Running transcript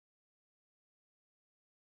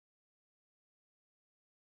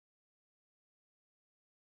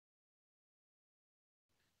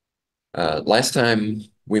Last time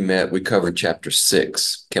we met, we covered chapter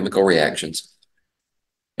 6, chemical reactions,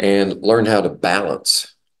 and learned how to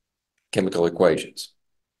balance chemical equations.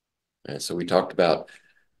 And so we talked about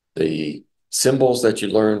the symbols that you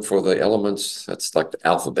learn for the elements, that's like the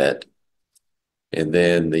alphabet, and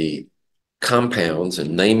then the compounds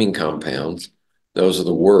and naming compounds, those are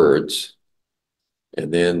the words.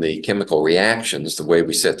 And then the chemical reactions, the way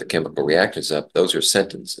we set the chemical reactions up, those are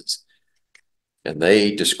sentences. And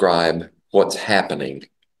they describe what's happening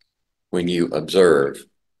when you observe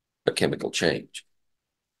a chemical change.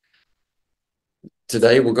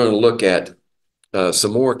 Today, we're going to look at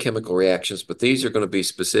some more chemical reactions, but these are going to be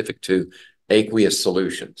specific to aqueous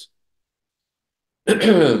solutions.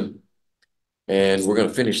 And we're going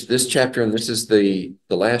to finish this chapter, and this is the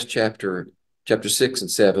last chapter. Chapter 6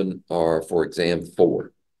 and 7 are for exam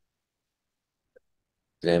 4.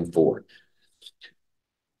 Exam 4.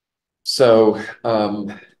 So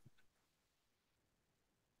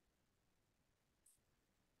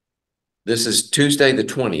this is Tuesday the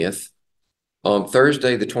 20th. On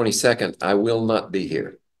Thursday the 22nd, I will not be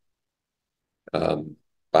here. I'm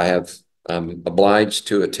obliged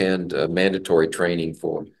to attend a mandatory training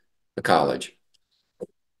for the college.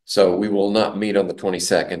 So we will not meet on the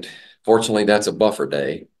 22nd. Fortunately, that's a buffer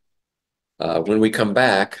day. When we come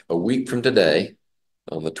back a week from today,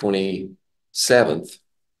 on the 27th,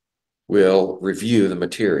 we'll review the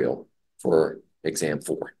material for exam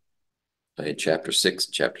 4 in chapter 6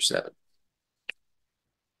 and chapter 7.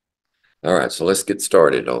 All right, so let's get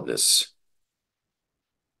started on this.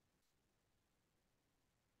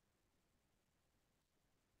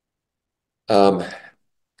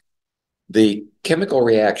 The chemical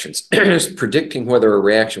reactions, predicting whether a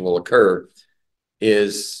reaction will occur,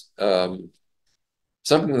 is something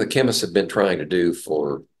the chemists have been trying to do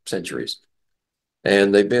for centuries.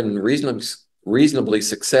 And they've been reasonably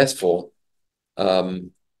successful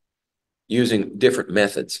using different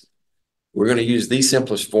methods. We're going to use the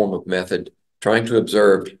simplest form of method, trying to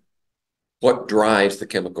observe what drives the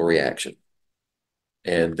chemical reaction,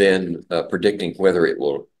 and then predicting whether it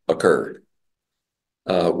will occur.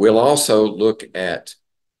 We'll also look at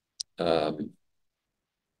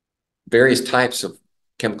various types of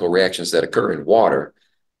chemical reactions that occur in water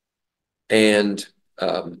and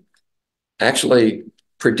actually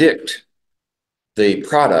predict the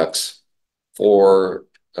products for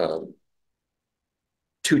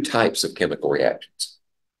two types of chemical reactions.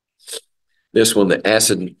 This one, the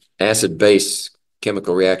acid-base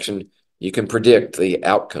chemical reaction, you can predict the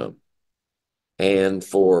outcome. And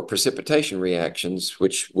for precipitation reactions,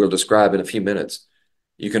 which we'll describe in a few minutes,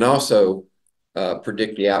 you can also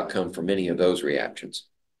predict the outcome for many of those reactions.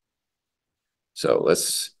 So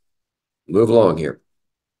let's move along here.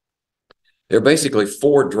 There are basically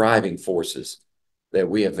 4 driving forces that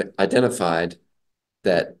we have identified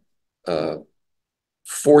that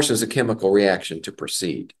forces a chemical reaction to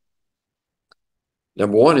proceed.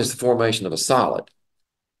 Number 1 is the formation of a solid.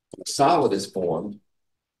 When a solid is formed,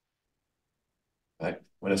 right?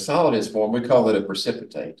 When a solid is formed, we call it a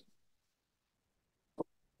precipitate.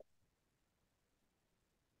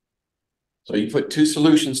 So you put 2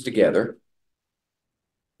 solutions together,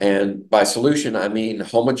 and by solution, I mean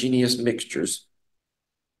homogeneous mixtures,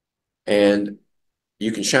 and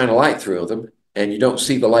you can shine a light through them, and you don't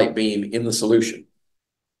see the light beam in the solution.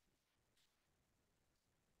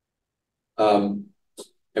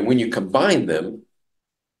 And when you combine them,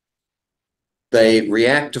 they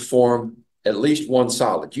react to form at least one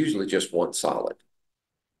solid, usually just one solid.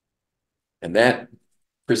 And that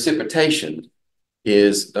precipitation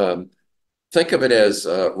is, think of it as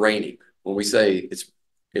raining. When we say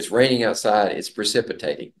it's raining outside, it's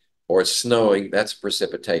precipitating, or it's snowing, that's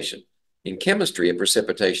precipitation. In chemistry, a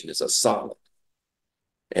precipitation is a solid,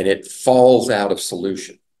 and it falls out of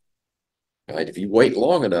solution. Right? If you wait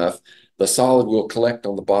long enough, the solid will collect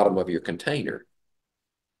on the bottom of your container.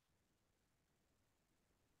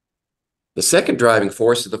 The second driving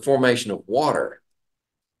force is the formation of water.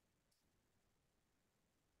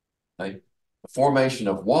 Right? The formation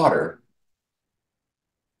of water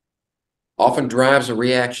often drives a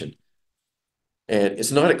reaction. And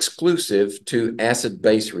it's not exclusive to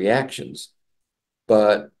acid-base reactions,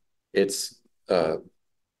 but it's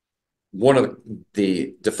one of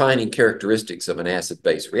the defining characteristics of an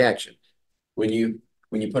acid-base reaction. When you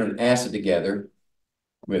put an acid together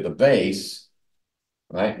with a base,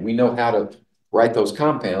 right, we know how to write those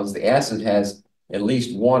compounds. The acid has at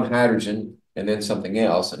least one hydrogen and then something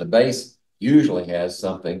else, and the base usually has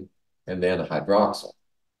something and then a hydroxyl.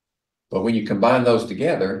 But when you combine those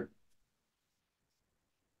together,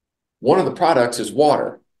 one of the products is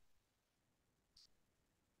water.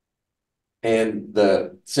 And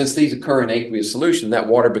since these occur in aqueous solution, that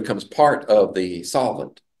water becomes part of the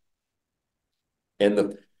solvent.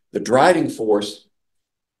 And the driving force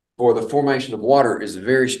for the formation of water is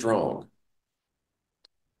very strong.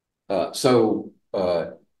 So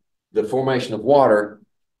the formation of water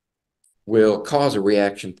will cause a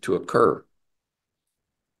reaction to occur.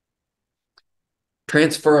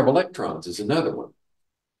 Transfer of electrons is another one.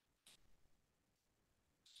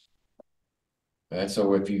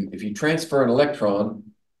 So if you transfer an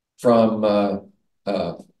electron from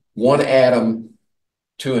one atom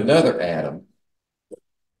to another atom,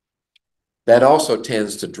 that also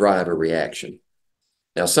tends to drive a reaction.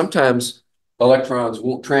 Now, sometimes electrons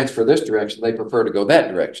won't transfer this direction. They prefer to go that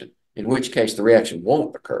direction, in which case the reaction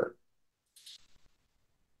won't occur.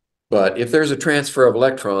 But if there's a transfer of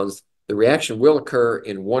electrons, the reaction will occur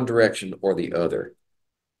in one direction or the other.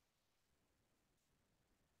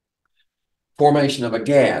 Formation of a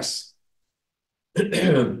gas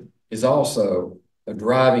is also a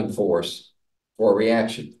driving force for a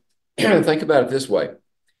reaction. Think about it this way.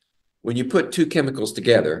 When you put two chemicals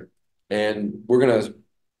together, and we're going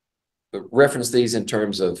to reference these in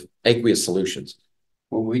terms of aqueous solutions.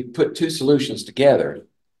 When we put two solutions together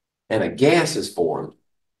and a gas is formed,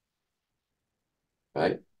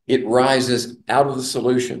 right, it rises out of the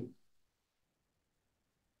solution.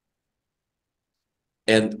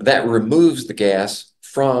 And that removes the gas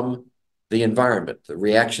from the environment, the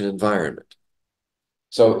reaction environment.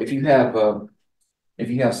 So if you have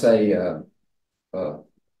say,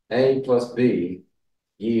 A plus B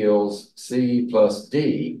yields C plus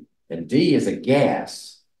D, and D is a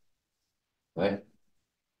gas, right?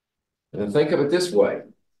 And then think of it this way,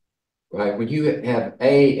 right? When you have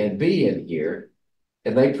A and B in here,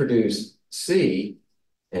 and they produce C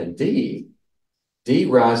and D, D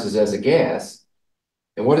rises as a gas,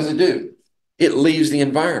 and what does it do? It leaves the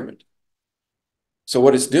environment. So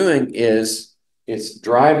what it's doing is it's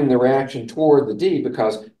driving the reaction toward the D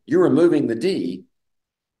because you're removing the D,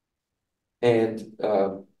 and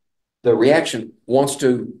the reaction wants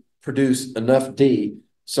to produce enough D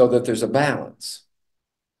so that there's a balance.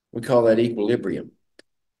 We call that equilibrium.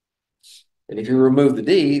 And if you remove the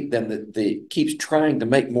D, then the keeps trying to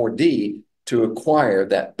make more D to acquire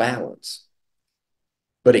that balance.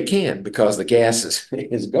 But it can't because the gas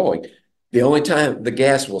is going. The only time the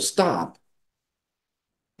gas will stop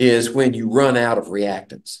is when you run out of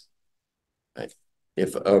reactants. Right?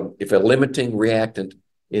 If a limiting reactant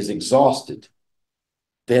is exhausted,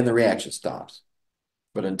 then the reaction stops.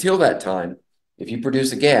 But until that time, if you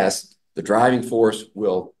produce a gas, the driving force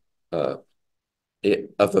will, of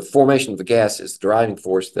the formation of the gas is the driving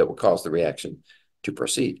force that will cause the reaction to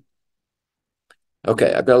proceed.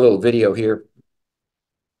 Okay, I've got a little video here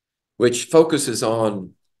which focuses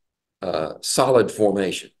on solid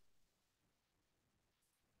formation.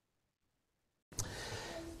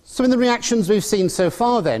 So in the reactions we've seen so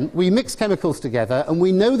far then, we mix chemicals together and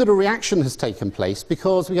we know that a reaction has taken place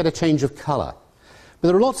because we get a change of colour. But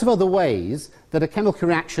there are lots of other ways that a chemical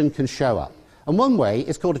reaction can show up. And one way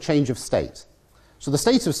is called a change of state. So the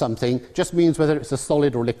state of something just means whether it's a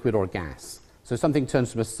solid or liquid or a gas. So if something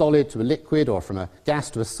turns from a solid to a liquid or from a gas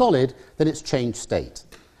to a solid, then it's changed state.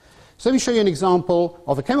 So let me show you an example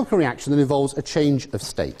of a chemical reaction that involves a change of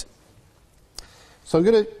state. So I'm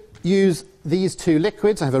going to use these two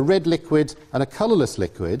liquids. I have a red liquid and a colourless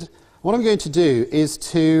liquid. What I'm going to do is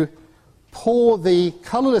to pour the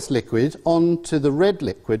colourless liquid onto the red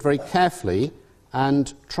liquid very carefully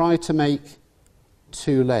and try to make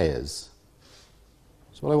two layers.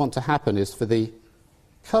 So what I want to happen is for the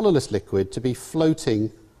colourless liquid to be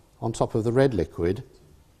floating on top of the red liquid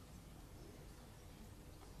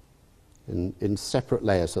in separate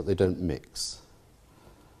layers so that they don't mix.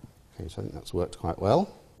 Okay, so I think that's worked quite well.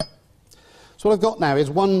 So what I've got now is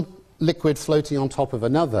one liquid floating on top of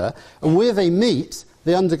another, and where they meet,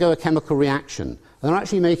 they undergo a chemical reaction. And they're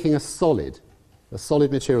actually making a solid. A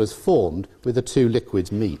solid material is formed where the two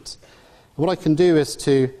liquids meet. And what I can do is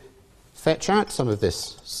to fetch out some of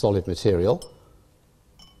this solid material.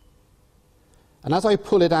 And as I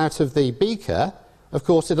pull it out of the beaker, of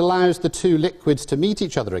course, it allows the two liquids to meet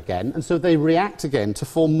each other again, and so they react again to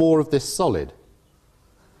form more of this solid.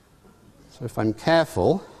 So if I'm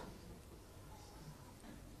careful,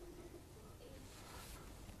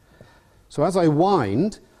 so as I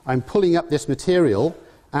wind, I'm pulling up this material,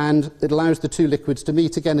 and it allows the two liquids to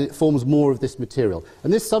meet again, and it forms more of this material.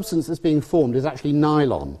 And this substance that's being formed is actually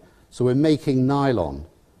nylon. So we're making nylon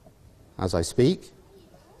as I speak.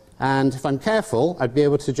 And if I'm careful, I'd be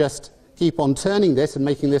able to just keep on turning this and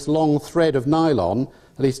making this long thread of nylon,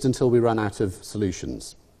 at least until we run out of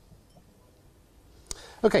solutions.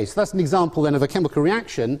 Okay, so that's an example then of a chemical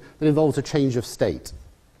reaction that involves a change of state.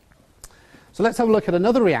 So let's have a look at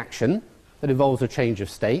another reaction that involves a change of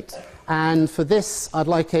state. And for this, I'd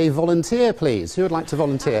like a volunteer, please. Who would like to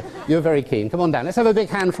volunteer? You're very keen. Come on down. Let's have a big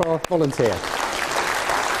hand for a volunteer.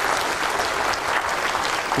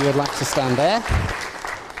 You would like to stand there.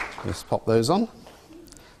 Let's pop those on.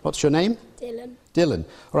 What's your name? Dylan. Dylan.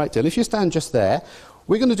 All right, Dylan, if you stand just there,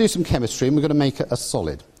 we're going to do some chemistry and we're going to make it a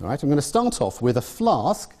solid. All right, I'm going to start off with a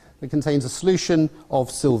flask that contains a solution of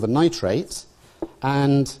silver nitrate,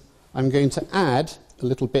 and I'm going to add a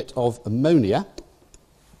little bit of ammonia.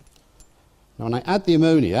 Now, when I add the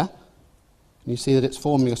ammonia, you see that it's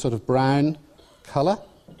forming a sort of brown colour.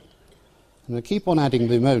 I'm going to keep on adding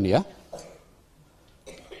the ammonia,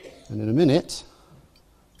 and in a minute,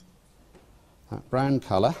 that brown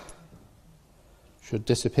colour should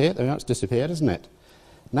disappear. There we are, it's disappeared, isn't it?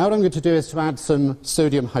 Now what I'm going to do is to add some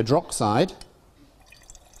sodium hydroxide.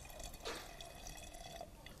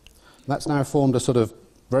 That's now formed a sort of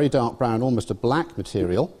very dark brown, almost a black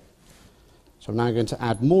material. So I'm now going to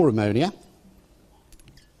add more ammonia.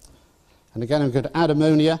 And again, I'm going to add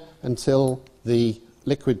ammonia until the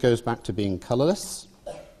liquid goes back to being colourless.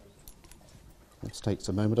 This takes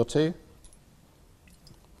a moment or two.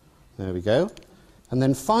 There we go. And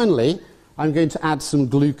then finally, I'm going to add some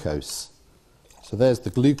glucose. So there's the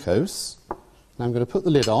glucose. Now I'm going to put the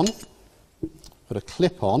lid on, put a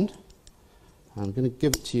clip on. I'm going to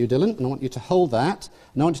give it to you, Dylan, and I want you to hold that.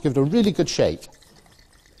 And I want you to give it a really good shake.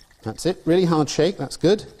 That's it, really hard shake, that's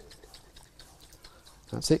good.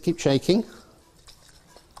 That's it, keep shaking.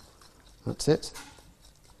 That's it.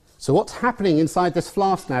 So what's happening inside this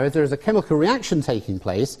flask now is there is a chemical reaction taking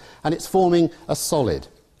place, and it's forming a solid.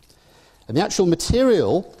 And the actual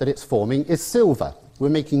material that it's forming is silver. We're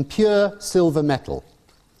making pure silver metal.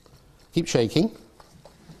 Keep shaking.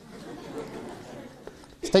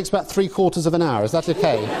 This takes about 3/4 of an hour. Is that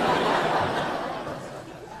okay?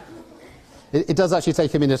 It does actually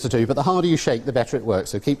take a minute or two, but the harder you shake, the better it works.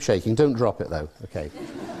 So keep shaking. Don't drop it, though. Okay.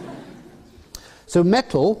 So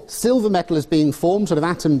metal, silver metal, is being formed sort of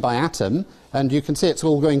atom by atom, and you can see it's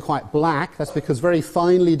all going quite black. That's because very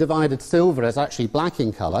finely divided silver is actually black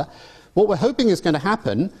in colour. What we're hoping is going to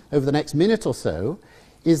happen over the next minute or so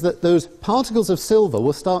is that those particles of silver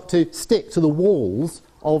will start to stick to the walls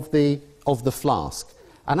of the flask.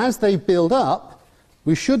 And as they build up,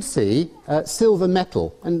 we should see silver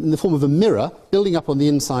metal in the form of a mirror building up on the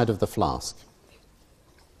inside of the flask.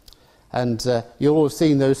 And you're all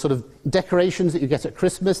seeing those sort of decorations that you get at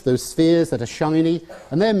Christmas, those spheres that are shiny,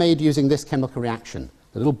 and they're made using this chemical reaction.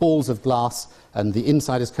 The little balls of glass, and the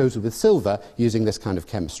inside is coated with silver using this kind of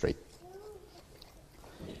chemistry.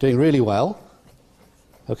 Doing really well.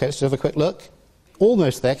 Okay, let's have a quick look.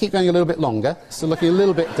 Almost there. Keep going a little bit longer. Still looking a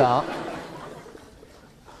little bit dark.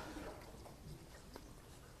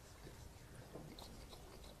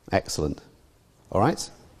 Excellent. All right,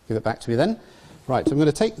 give it back to me then. Right, so I'm going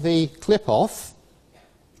to take the clip off.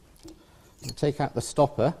 Take out the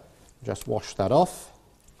stopper. Just wash that off.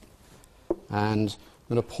 And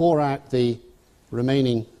I'm going to pour out the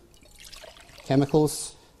remaining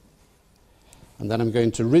chemicals. And then I'm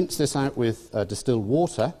going to rinse this out with distilled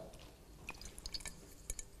water.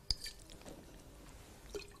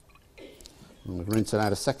 I'm going to rinse it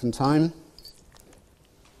out a second time.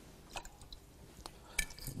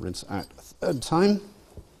 Rinse it out a third time.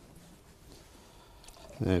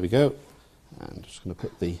 There we go. And I'm just going to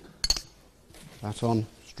put that on,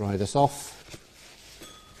 just dry this off.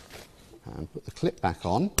 And put the clip back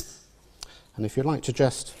on. And if you'd like to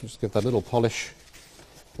just give that a little polish.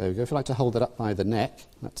 There we go. If you like to hold it up by the neck,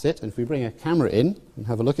 that's it. And if we bring a camera in and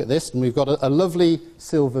have a look at this, and we've got a lovely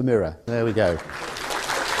silver mirror. There we go.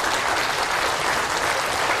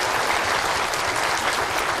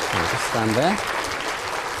 Just stand there.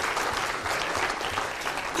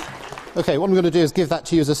 Okay, what I'm going to do is give that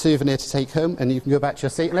to you as a souvenir to take home, and you can go back to your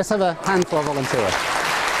seat. Let's have a hand for our volunteer.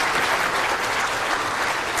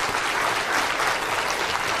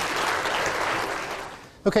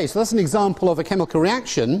 Okay, so that's an example of a chemical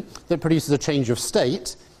reaction that produces a change of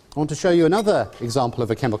state. I want to show you another example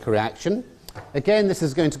of a chemical reaction. Again, this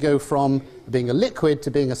is going to go from being a liquid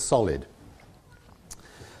to being a solid.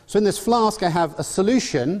 So in this flask, I have a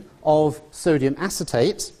solution of sodium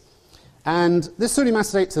acetate. And this sodium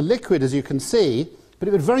acetate is a liquid, as you can see, but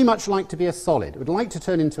it would very much like to be a solid. It would like to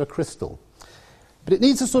turn into a crystal. But it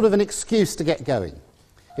needs a sort of an excuse to get going.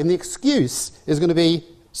 And the excuse is going to be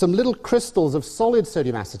some little crystals of solid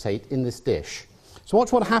sodium acetate in this dish. So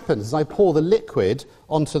watch what happens as I pour the liquid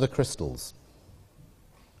onto the crystals.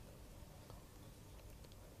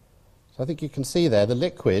 So I think you can see there the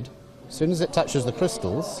liquid As soon as it touches the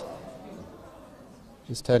crystals,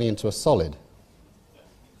 it's turning into a solid.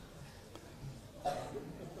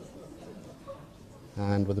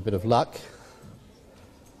 And with a bit of luck,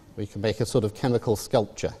 we can make a sort of chemical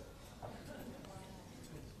sculpture.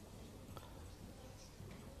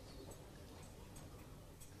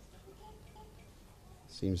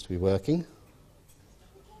 Seems to be working.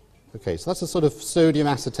 Okay, so that's a sort of sodium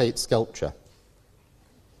acetate sculpture.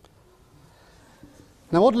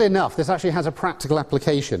 Now, oddly enough, this actually has a practical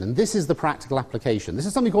application, and this is the practical application. This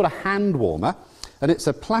is something called a hand warmer, and it's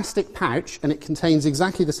a plastic pouch, and it contains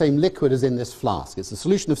exactly the same liquid as in this flask. It's a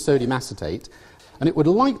solution of sodium acetate, and it would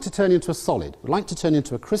like to turn into a solid, would like to turn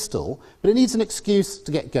into a crystal, but it needs an excuse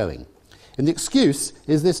to get going. And the excuse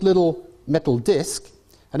is this little metal disc,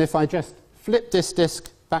 and if I just flip this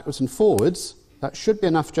disc backwards and forwards, that should be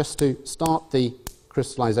enough just to start the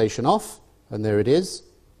crystallization off, and there it is.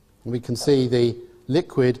 And we can see the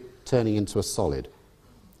liquid turning into a solid.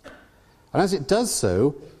 And as it does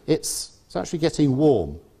so, it's actually getting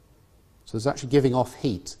warm. So it's actually giving off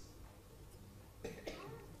heat.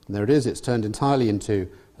 And there it is, it's turned entirely into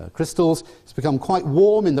crystals. It's become quite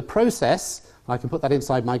warm in the process. I can put that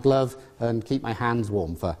inside my glove and keep my hands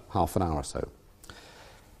warm for half an hour or so.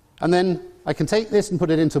 And then I can take this and put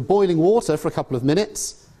it into boiling water for a couple of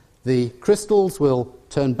minutes. The crystals will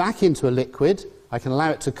turn back into a liquid. I can allow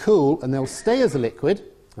it to cool, and they'll stay as a liquid,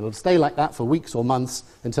 and it'll stay like that for weeks or months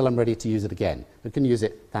until I'm ready to use it again. I can use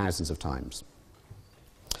it thousands of times.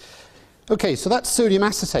 Okay, so that's sodium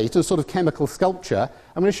acetate, a sort of chemical sculpture.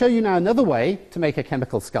 I'm going to show you now another way to make a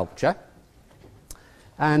chemical sculpture.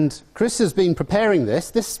 And Chris has been preparing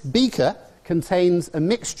this. This beaker contains a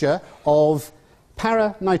mixture of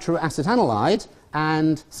para-nitroacetanilide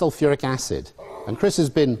and sulfuric acid. And Chris has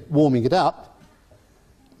been warming it up.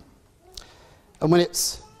 And when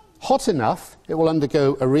it's hot enough, it will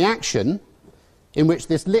undergo a reaction in which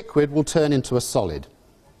this liquid will turn into a solid.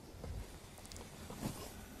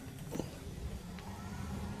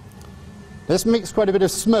 This makes quite a bit of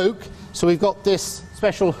smoke, so we've got this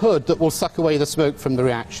special hood that will suck away the smoke from the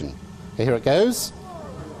reaction. Okay, here it goes.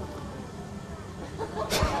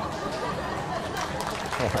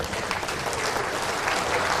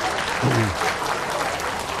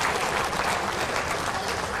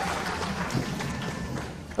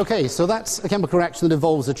 Okay, so that's a chemical reaction that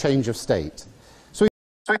involves a change of state. So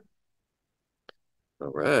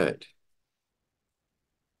all right.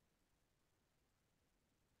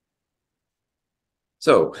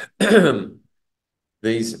 So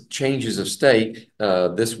these changes of state,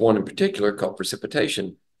 this one in particular called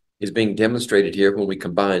precipitation, is being demonstrated here when we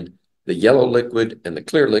combine the yellow liquid and the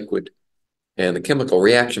clear liquid, and the chemical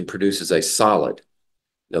reaction produces a solid.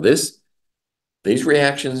 Now these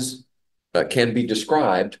reactions can be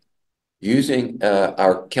described using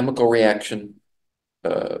our chemical reaction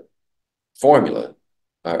formula,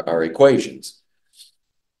 our equations.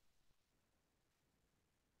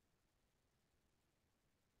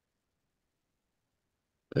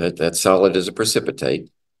 That solid is a precipitate.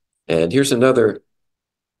 And here's another,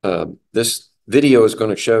 this video is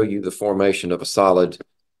going to show you the formation of a solid,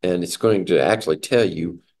 and it's going to actually tell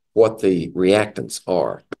you what the reactants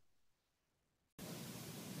are.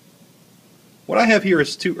 What I have here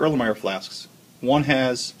is two Erlenmeyer flasks. One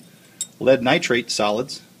has lead nitrate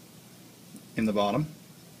solids in the bottom,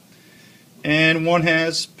 and one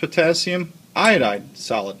has potassium iodide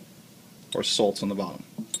solid, or salts on the bottom.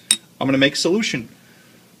 I'm going to make solution,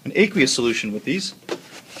 an aqueous solution with these.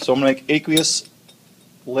 So I'm going to make aqueous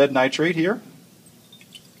lead nitrate here.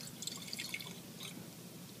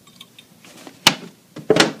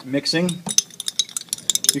 Mixing,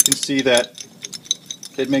 you can see that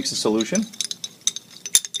it makes a solution.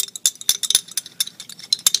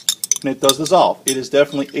 And it does dissolve. It is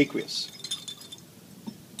definitely aqueous.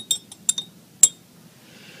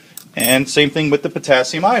 And same thing with the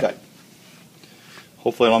potassium iodide.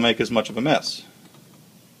 Hopefully I don't make as much of a mess.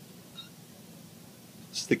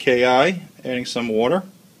 This is the Ki, adding some water.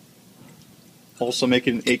 Also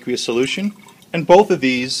making an aqueous solution. And both of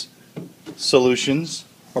these solutions,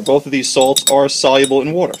 or both of these salts, are soluble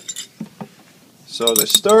in water. So they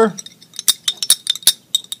stir.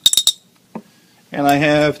 And I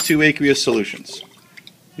have two aqueous solutions.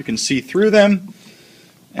 You can see through them,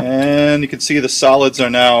 and you can see the solids are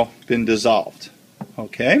now been dissolved.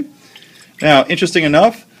 Okay. Now, interesting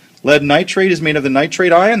enough, lead nitrate is made of the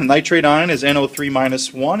nitrate ion. The nitrate ion is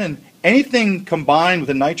NO3-1, and anything combined with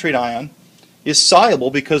a nitrate ion is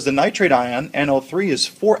soluble because the nitrate ion, NO3, is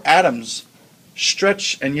 4 atoms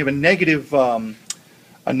stretched, and you have a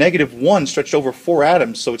negative 1 stretched over 4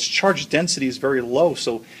 atoms, so its charge density is very low,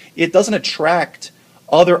 so it doesn't attract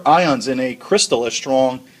other ions in a crystal as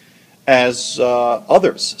strong as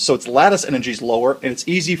others. So its lattice energy is lower, and it's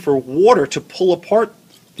easy for water to pull apart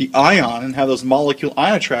the ion and have those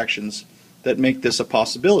molecule-ion attractions that make this a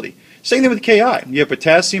possibility. Same thing with Ki. You have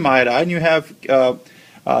potassium iodide, and you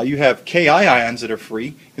have Ki ions that are free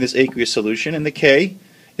in this aqueous solution, and the K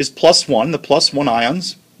is +1. The +1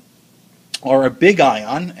 ions are a big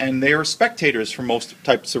ion, and they are spectators for most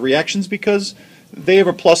types of reactions because they have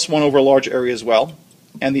a +1 over a large area as well.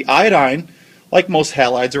 And the iodine, like most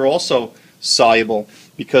halides, are also soluble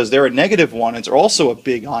because they're a -1. It's also a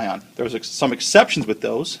big ion. There's some exceptions with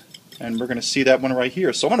those, and we're going to see that one right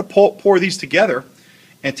here. So I'm going to pour these together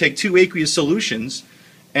and take two aqueous solutions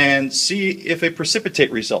and see if a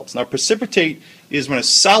precipitate results. Now, precipitate is when a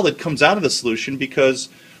solid comes out of the solution because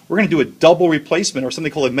we're going to do a double replacement, or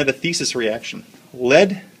something called a metathesis reaction.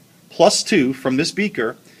 Lead +2 from this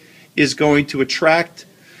beaker is going to attract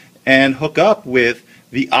and hook up with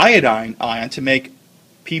the iodine ion to make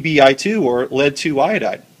PbI2, or lead 2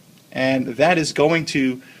 iodide. And that is going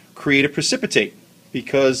to create a precipitate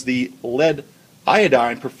because the lead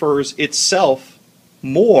iodine prefers itself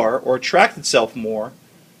more, or attracts itself more,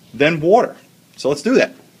 than water. So let's do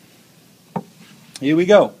that. Here we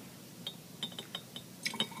go.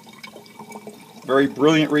 Very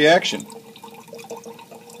brilliant reaction.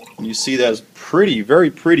 And you see that as pretty,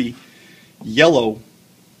 very pretty yellow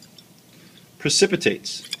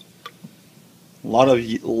precipitates. A lot of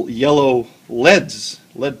yellow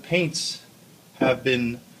lead paints have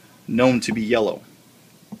been known to be yellow,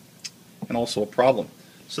 and also a problem.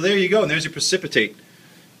 So there you go, and there's your precipitate.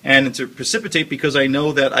 And it's a precipitate because I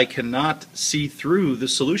know that I cannot see through the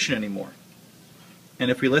solution anymore. And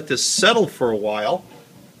if we let this settle for a while,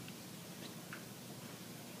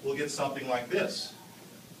 we'll get something like this.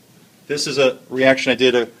 This is a reaction I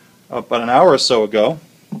did about an hour or so ago,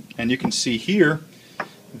 and you can see here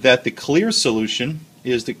that the clear solution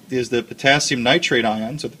is the potassium nitrate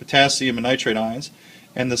ions, or the potassium and nitrate ions,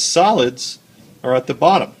 and the solids are at the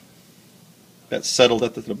bottom. That's settled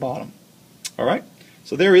at the bottom. All right?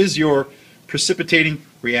 So there is your precipitating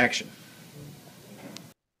reaction.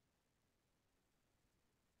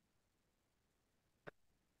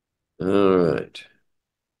 All right.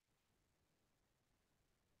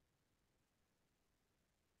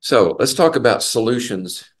 So let's talk about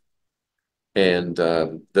solutions, and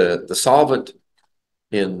the solvent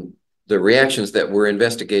in the reactions that we're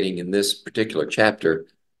investigating in this particular chapter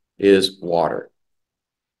is water.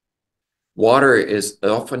 Water is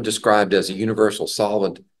often described as a universal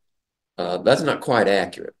solvent. That's not quite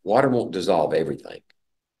accurate. Water won't dissolve everything,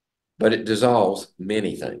 but it dissolves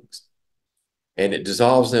many things, and it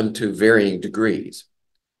dissolves them to varying degrees.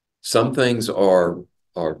 Some things are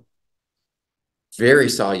very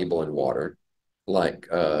soluble in water, like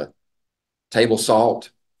table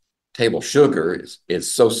salt. Table sugar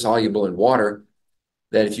is so soluble in water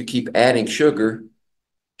that if you keep adding sugar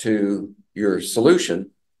to your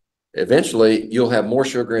solution, eventually you'll have more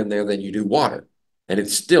sugar in there than you do water, and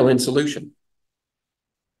it's still in solution.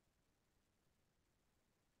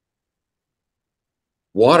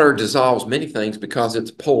 Water dissolves many things because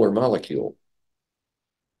it's a polar molecule.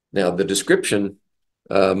 Now, the description,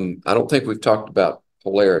 I don't think we've talked about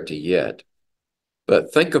polarity yet,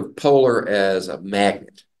 but think of polar as a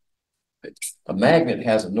magnet. A magnet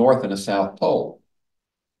has a north and a south pole.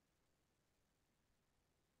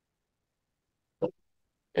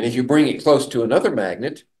 And if you bring it close to another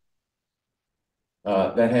magnet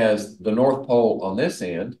that has the north pole on this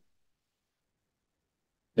end,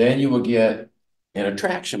 then you will get an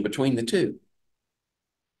attraction between the two.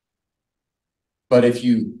 But if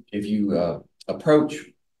you approach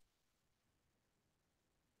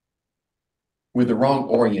with the wrong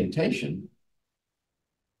orientation,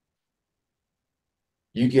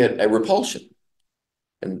 you get a repulsion.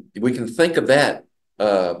 And we can think of that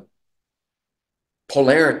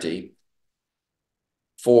polarity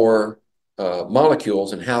for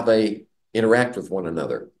molecules and how they interact with one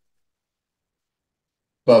another.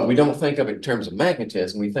 But we don't think of it in terms of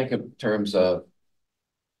magnetism. We think of it in terms of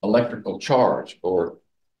electrical charge, or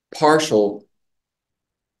partial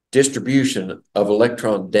distribution of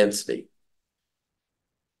electron density.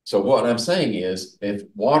 So what I'm saying is, if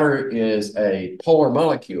water is a polar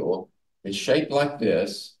molecule, it's shaped like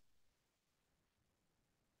this,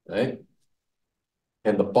 right?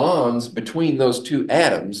 And the bonds between those two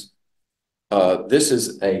atoms, this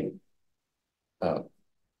is a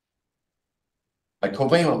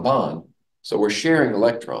covalent bond, so we're sharing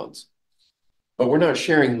electrons, but we're not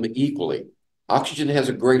sharing them equally. Oxygen has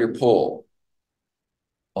a greater pull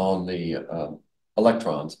on the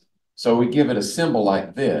electrons, so we give it a symbol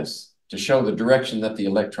like this to show the direction that the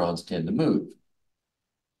electrons tend to move.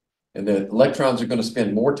 And the electrons are going to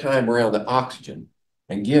spend more time around the oxygen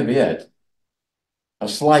and give it a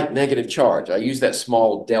slight negative charge. I use that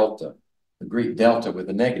small delta, the Greek delta with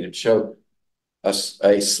a negative, to show a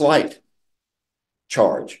slight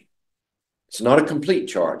charge. It's not a complete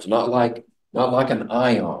charge, not like an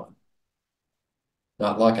ion.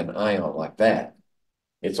 Not like an ion like that.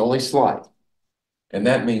 It's only slight. And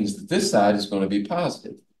that means that this side is going to be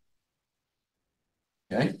positive.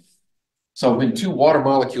 Okay? So when two water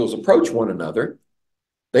molecules approach one another,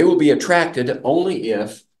 they will be attracted only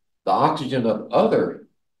if the oxygen of other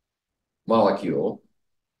molecule,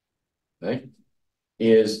 okay,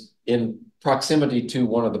 is in proximity to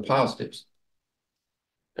one of the positives.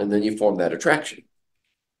 And then you form that attraction.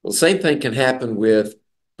 Well, the same thing can happen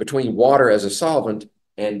between water as a solvent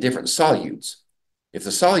and different solutes. If the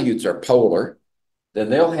solutes are polar, then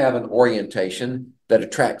they'll have an orientation that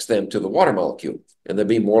attracts them to the water molecule, and they'll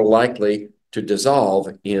be more likely to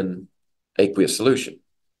dissolve in aqueous solution.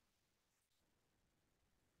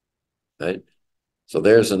 Right? So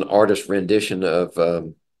there's an artist's rendition of,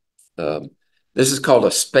 this is called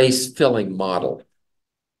a space-filling model.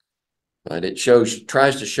 Right? It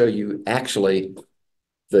tries to show you actually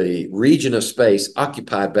the region of space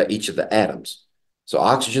occupied by each of the atoms. So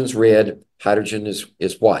oxygen's red, hydrogen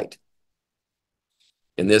is white.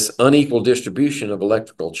 And this unequal distribution of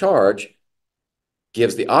electrical charge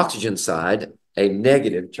gives the oxygen side a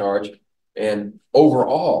negative charge. And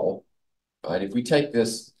overall, right, if we take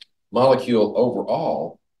this molecule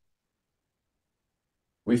overall,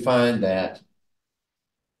 we find that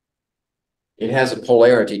it has a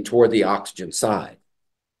polarity toward the oxygen side.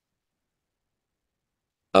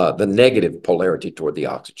 The negative polarity toward the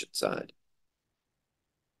oxygen side.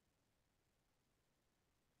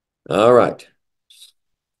 All right.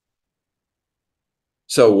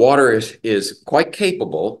 So water is quite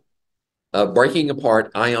capable of breaking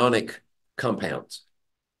apart ionic compounds.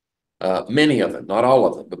 Many of them, not all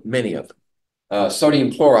of them, but many of them.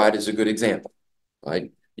 Sodium chloride is a good example,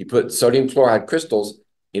 right? You put sodium chloride crystals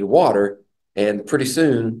in water, and pretty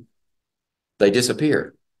soon they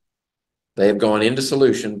disappear. They have gone into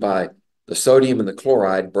solution by the sodium and the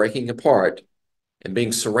chloride breaking apart and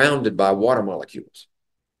being surrounded by water molecules.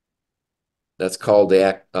 That's called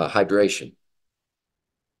the hydration.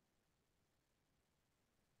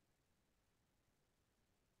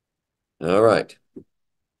 All right.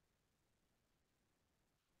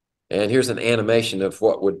 And here's an animation of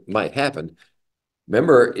what might happen.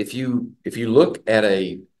 Remember, if you look at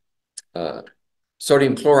a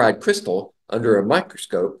sodium chloride crystal under a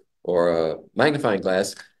microscope or a magnifying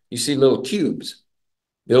glass, you see little cubes.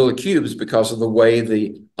 Little cubes because of the way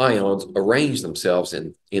the ions arrange themselves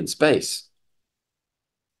in space.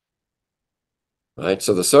 Right?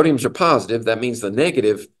 So the sodiums are positive. That means the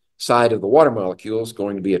negative side of the water molecule is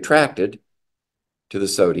going to be attracted to the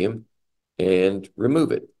sodium and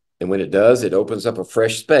remove it. And when it does, it opens up a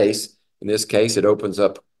fresh space. In this case, it opens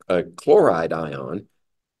up a chloride ion.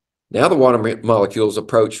 Now the water molecules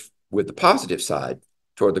approach with the positive side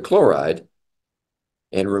toward the chloride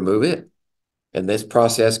and remove it. And this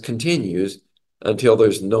process continues until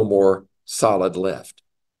there's no more solid left.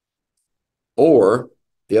 Or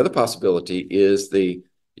the other possibility is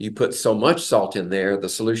you put so much salt in there, the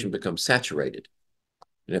solution becomes saturated.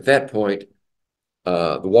 And at that point,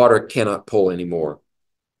 the water cannot pull any more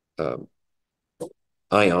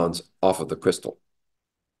ions off of the crystal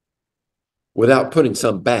without putting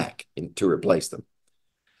some back to replace them.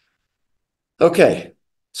 Okay,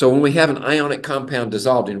 so when we have an ionic compound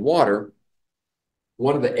dissolved in water,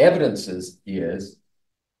 one of the evidences is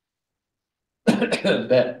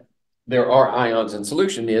that there are ions in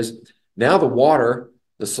solution is now the water,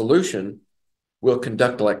 the solution, will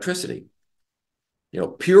conduct electricity.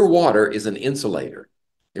 Pure water is an insulator.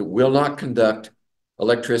 It will not conduct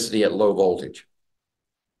electricity at low voltage.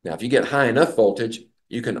 Now, if you get high enough voltage,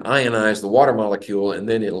 you can ionize the water molecule and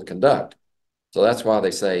then it'll conduct. So that's why they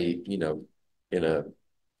say, in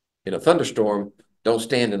a thunderstorm, don't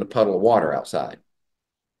stand in a puddle of water outside. It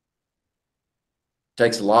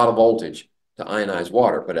takes a lot of voltage to ionize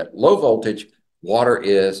water, but at low voltage, water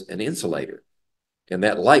is an insulator, and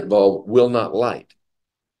that light bulb will not light.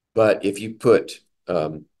 But if you put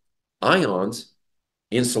ions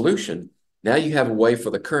in solution, now you have a way for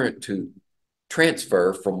the current to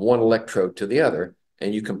transfer from one electrode to the other,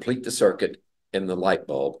 and you complete the circuit, and the light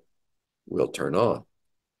bulb will turn on.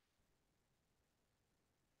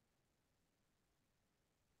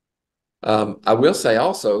 I will say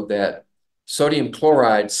also that sodium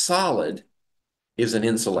chloride solid is an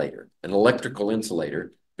insulator, an electrical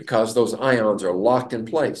insulator, because those ions are locked in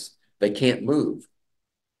place. they can't move.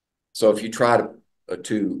 So if you try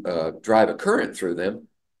to drive a current through them,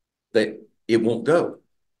 it won't go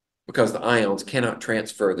because the ions cannot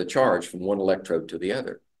transfer the charge from one electrode to the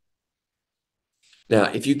other. Now,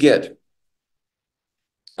 if you get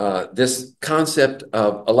this concept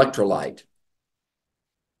of electrolyte,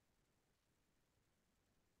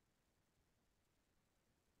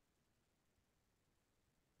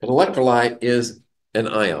 an electrolyte is an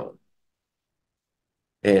ion.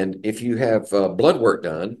 And if you have blood work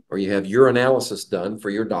done or you have urinalysis done for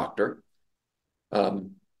your doctor,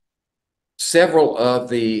 several of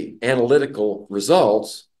the analytical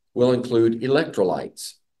results will include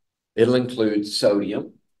electrolytes. It'll include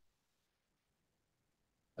sodium,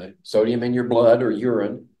 sodium in your blood or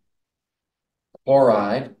urine,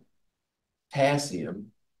 chloride,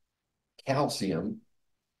 potassium, calcium,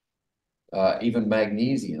 even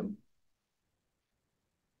magnesium.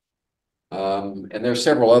 And there are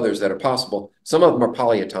several others that are possible. Some of them are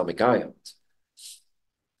polyatomic ions.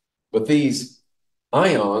 But these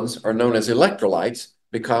ions are known as electrolytes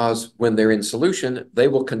because when they're in solution, they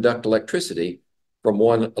will conduct electricity from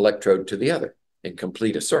one electrode to the other and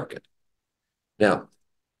complete a circuit. Now,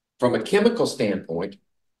 from a chemical standpoint,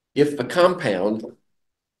 if the compound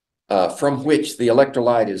from which the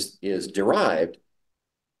electrolyte is derived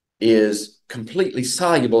is completely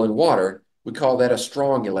soluble in water, we call that a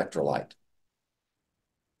strong electrolyte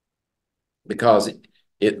because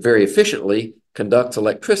it very efficiently conducts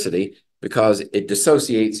electricity because it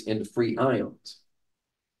dissociates into free ions.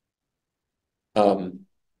 All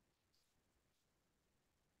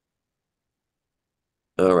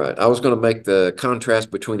right, I was going to make the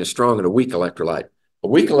contrast between a strong and a weak electrolyte. A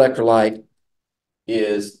weak electrolyte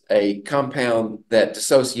is a compound that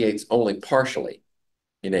dissociates only partially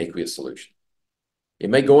in aqueous solution. It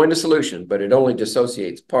may go into solution, but it only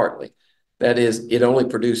dissociates partly. That is, it only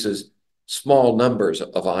produces small numbers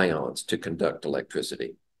of ions to conduct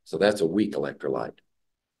electricity. So that's a weak electrolyte.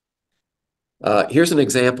 Here's an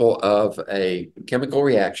example of a chemical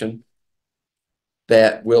reaction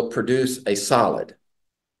that will produce a solid.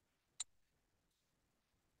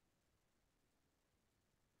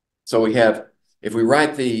 So we have, if we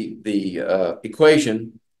write the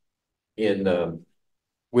equation in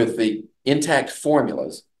with the intact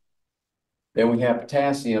formulas, then we have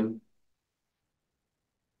potassium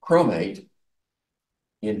chromate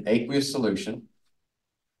in aqueous solution.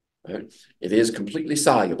 Right? It is completely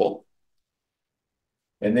soluble.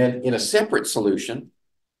 And then in a separate solution,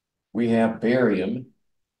 we have barium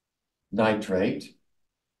nitrate.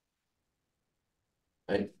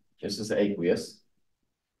 Right? This is aqueous.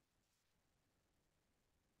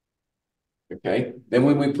 Okay. Then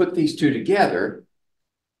when we put these two together,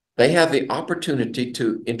 they have the opportunity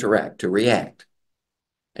to interact, to react.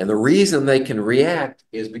 And the reason they can react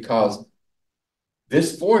is because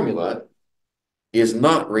this formula is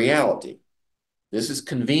not reality. This is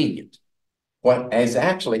convenient. What is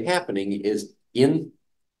actually happening is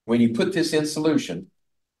when you put this in solution,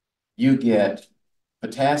 you get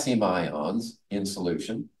potassium ions in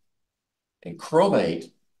solution and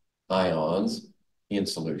chromate ions in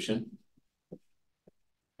solution,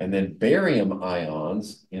 and then barium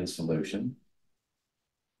ions in solution,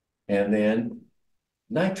 and then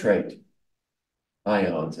nitrate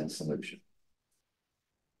ions in solution.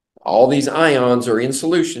 All these ions are in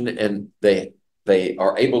solution and they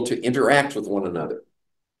are able to interact with one another.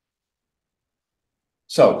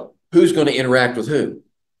 So who's going to interact with who?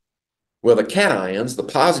 Well, the cations, the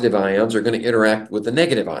positive ions, are going to interact with the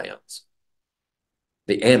negative ions,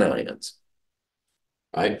 the anions.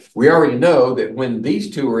 Right? We already know that when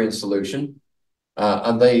these two are in solution,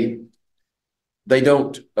 and they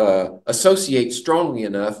don't associate strongly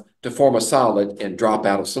enough to form a solid and drop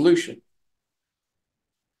out of solution.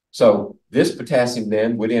 So this potassium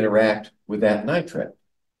then would interact with that nitrate.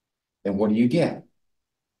 And what do you get?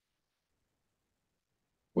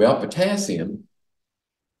 Well, potassium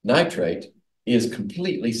nitrate is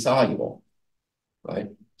completely soluble, right?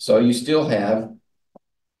 So you still have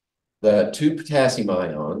the two potassium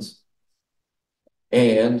ions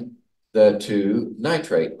and the two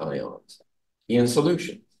nitrate ions in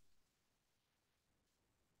solution.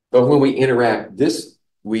 But when we interact this,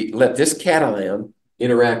 we let this cation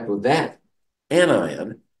interact with that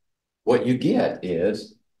anion, what you get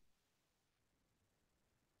is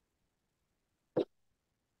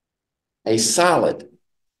a solid.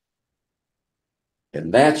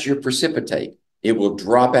 And that's your precipitate. It will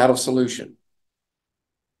drop out of solution.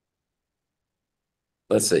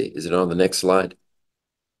 Let's see, is it on the next slide?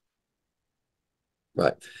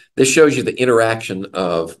 Right. This shows you the interaction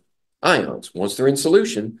of ions. Once they're in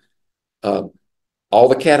solution, all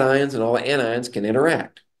the cations and all the anions can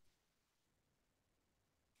interact.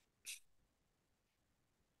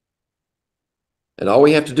 And all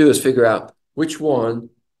we have to do is figure out which one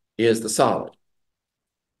is the solid.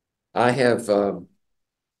 I've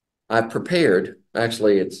prepared,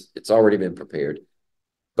 actually it's already been prepared,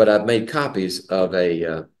 but I've made copies of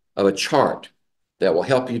a chart that will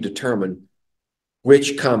help you determine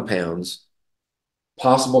which compounds,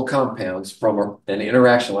 possible compounds from an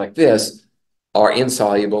interaction like this, are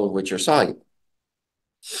insoluble and which are soluble.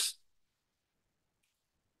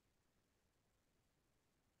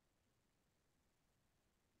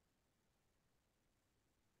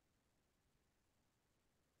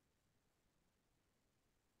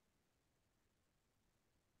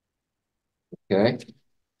 Okay.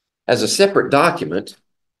 As a separate document,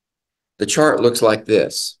 the chart looks like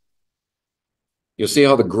this. You'll see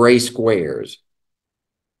all the gray squares.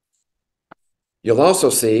 You'll also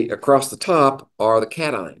see across the top are the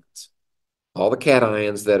cations. All the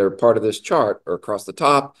cations that are part of this chart are across the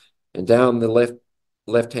top, and down the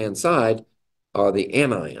left-hand side are the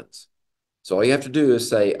anions. So all you have to do is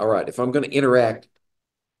say, all right, if I'm going to interact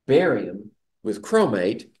barium with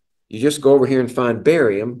chromate, you just go over here and find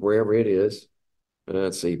barium, wherever it is.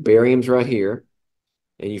 Let's see, barium's right here.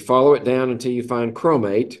 And you follow it down until you find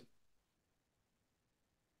chromate,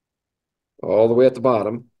 all the way at the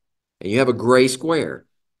bottom, and you have a gray square.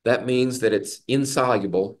 That means that it's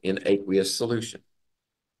insoluble in aqueous solution.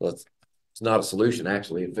 Well, it's not a solution,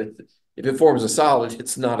 actually. If it forms a solid,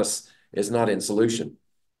 it's not in solution.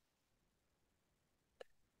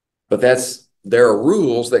 But there are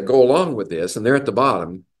rules that go along with this, and they're at the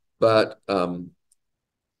bottom. But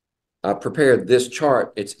I prepared this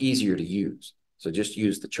chart. It's easier to use, so just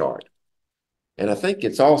use the chart. And I think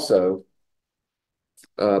it's also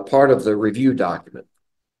part of the review document.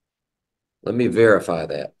 Let me verify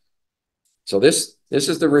that. So this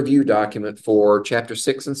is the review document for chapter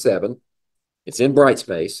 6 and 7. It's in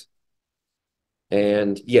Brightspace.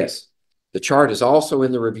 And yes, the chart is also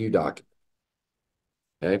in the review document.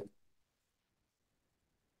 Okay.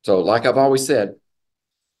 So like I've always said,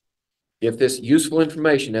 if this useful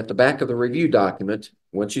information at the back of the review document,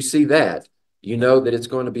 once you see that, you know that it's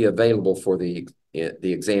going to be available for the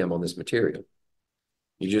exam on this material.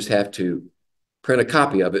 You just have to print a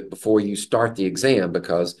copy of it before you start the exam,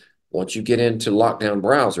 because once you get into Lockdown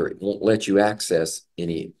Browser, it won't let you access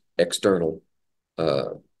any external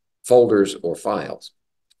folders or files.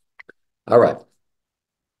 All right.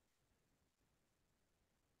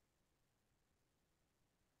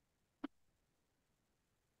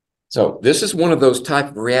 So this is one of those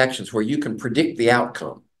type of reactions where you can predict the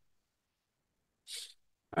outcome.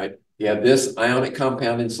 All right. You have this ionic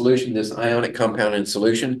compound in solution, this ionic compound in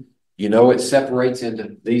solution. You know it separates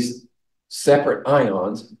into these separate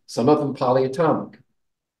ions, some of them polyatomic.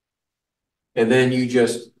 And then you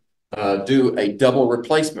just do a double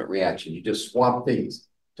replacement reaction. You just swap these.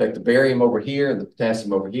 Take the barium over here and the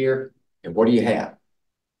potassium over here, and what do you have?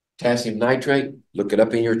 Potassium nitrate, look it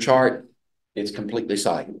up in your chart, it's completely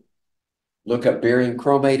soluble. Look up barium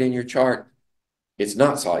chromate in your chart, it's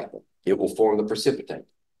not soluble. It will form the precipitate.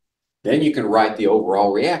 Then you can write the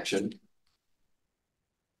overall reaction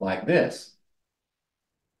like this.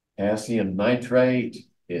 Potassium nitrate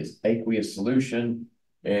is aqueous solution,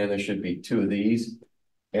 and there should be 2 of these.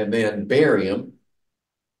 And then barium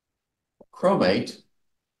chromate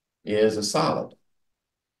is a solid.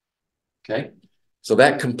 Okay, so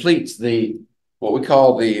that completes what we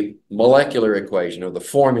call the molecular equation, or the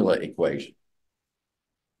formula equation.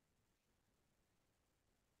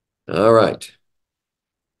 All right.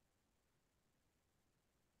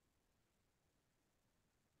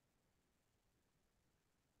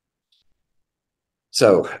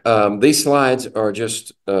 So these slides are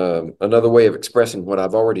just another way of expressing what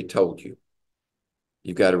I've already told you.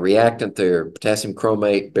 You've got a reactant there, potassium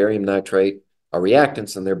chromate, barium nitrate, are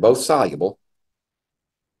reactants, and they're both soluble.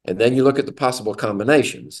 And then you look at the possible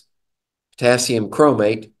combinations. Potassium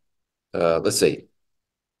chromate, let's see.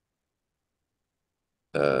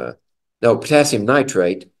 No, potassium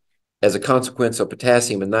nitrate as a consequence of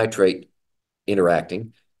potassium and nitrate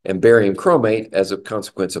interacting, and barium chromate as a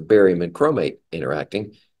consequence of barium and chromate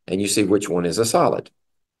interacting, and you see which one is a solid.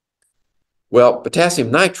 Well, potassium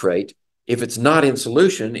nitrate, if it's not in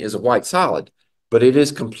solution, is a white solid, but it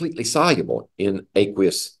is completely soluble in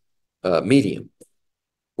aqueous medium.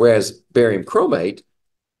 Whereas barium chromate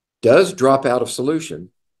does drop out of solution,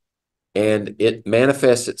 and it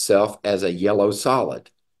manifests itself as a yellow solid,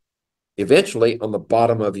 eventually on the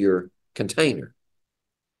bottom of your container.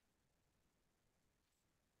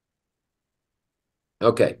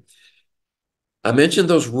 Okay. I mentioned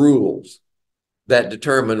those rules that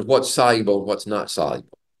determine what's soluble and what's not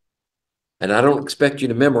soluble. And I don't expect you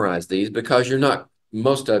to memorize these because you're not,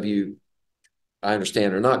 most of you, I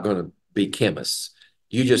understand, are not going to be chemists.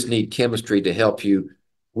 You just need chemistry to help you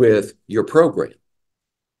with your program.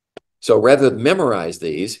 So rather than memorize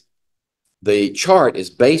these, the chart is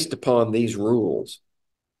based upon these rules.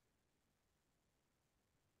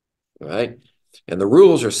 All right. And the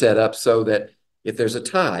rules are set up so that if there's a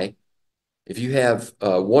tie, if you have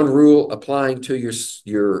one rule applying to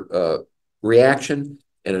your reaction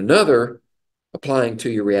and another applying to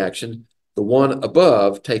your reaction, the one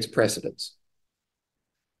above takes precedence.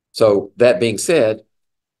 So that being said,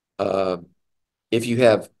 if you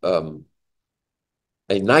have a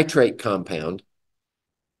nitrate compound,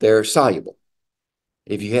 they're soluble.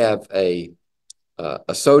 If you have a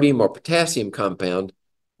sodium or potassium compound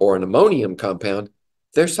or an ammonium compound,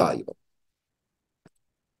 they're soluble,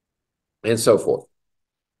 and so forth.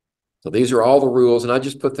 So these are all the rules, and I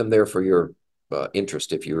just put them there for your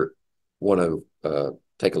interest if you want to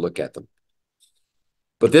take a look at them.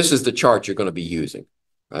 But this is the chart you're going to be using,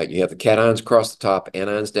 right? You have the cations across the top,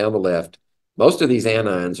 anions down the left. Most of these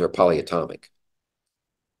anions are polyatomic.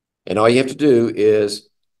 And all you have to do is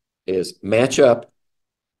match up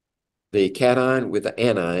the cation with the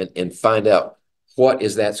anion and find out what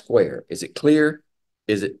is that square. Is it clear?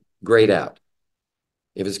 Is it grayed out?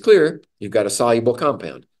 If it's clear, you've got a soluble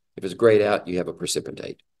compound. If it's grayed out, you have a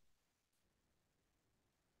precipitate.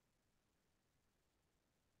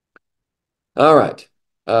 All right.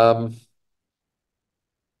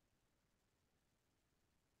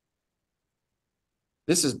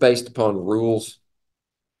 This is based upon rules.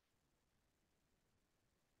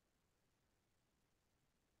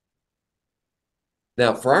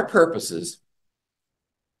 Now, for our purposes,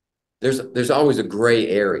 there's always a gray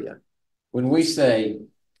area. When we say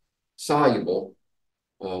soluble,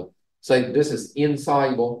 say this is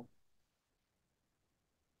insoluble.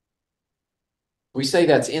 We say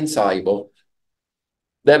that's insoluble.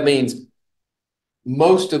 That means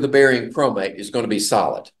most of the barium chromate is going to be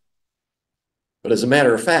solid. But as a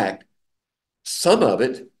matter of fact, some of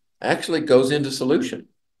it actually goes into solution.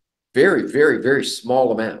 Very, very, very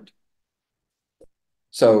small amount.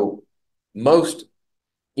 So most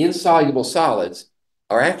insoluble solids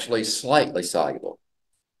are actually slightly soluble.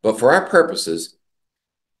 But for our purposes,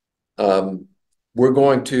 we're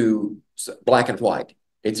going to black and white.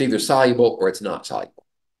 It's either soluble or it's not soluble.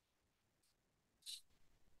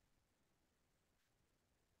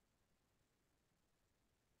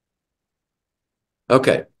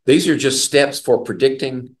 Okay, these are just steps for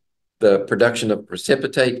predicting the production of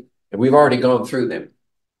precipitate, and we've already gone through them.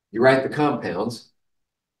 You write the compounds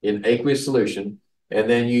in aqueous solution, and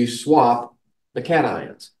then you swap the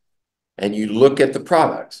cations, and you look at the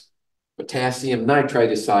products. Potassium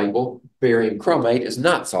nitrate is soluble, barium chromate is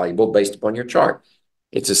not soluble based upon your chart.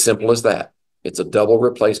 It's as simple as that. It's a double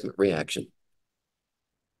replacement reaction.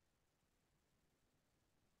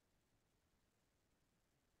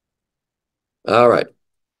 All right.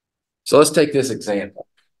 So let's take this example.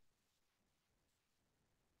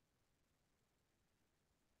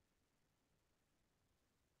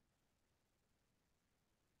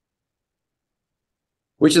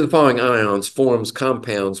 Which of the following ions forms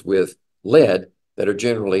compounds with lead that are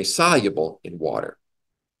generally soluble in water?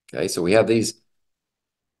 Okay, so we have these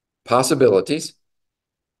possibilities.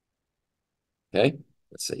 Okay,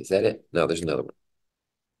 let's see, is that it? No, there's another one.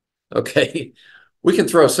 Okay, we can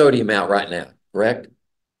throw sodium out right now, correct?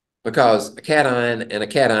 Because a cation and a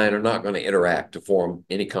cation are not going to interact to form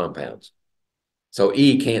any compounds. So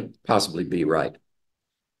E can't possibly be right.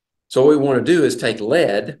 So what we want to do is take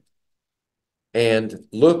lead and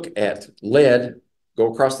look at lead,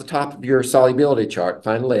 go across the top of your solubility chart,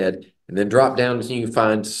 find lead, and then drop down until you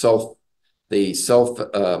find the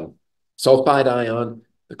sulfide ion,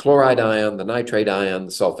 the chloride ion, the nitrate ion,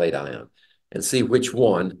 the sulfate ion, and see which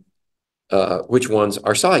ones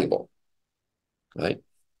are soluble, right?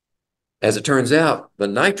 As it turns out, the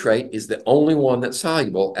nitrate is the only one that's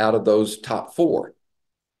soluble out of those top four.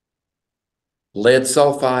 Lead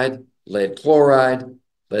sulfide, lead chloride,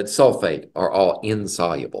 lead sulfate are all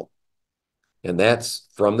insoluble. And that's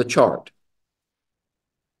from the chart.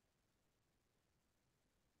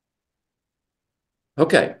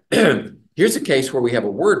 Okay, here's a case where we have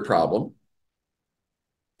a word problem,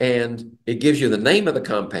 and it gives you the name of the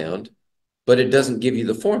compound, but it doesn't give you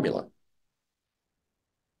the formula.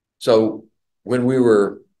 So when we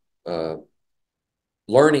were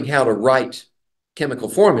learning how to write chemical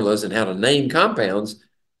formulas and how to name compounds,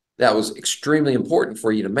 that was extremely important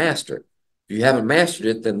for you to master. If you haven't mastered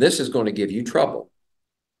it, then this is going to give you trouble.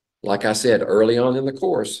 Like I said early on in the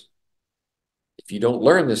course, If you don't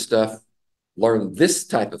learn this stuff, learn this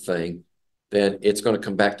type of thing, then it's going to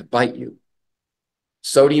come back to bite you.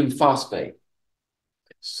 Sodium phosphate.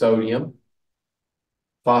 Sodium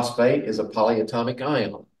phosphate is a polyatomic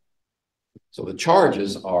ion. So the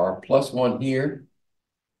charges are +1 here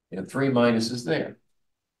and 3 minuses there.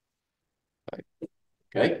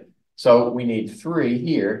 Okay, so we need 3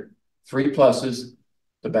 here, 3 pluses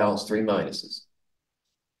to balance 3 minuses.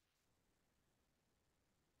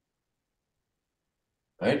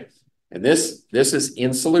 Right? And this is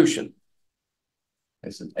in solution.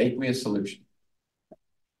 It's an aqueous solution.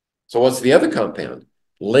 So what's the other compound?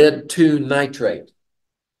 Lead 2 nitrate.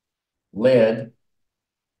 Lead,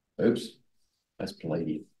 oops, that's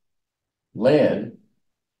palladium. Lead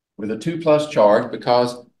with a 2+ charge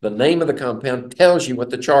because the name of the compound tells you what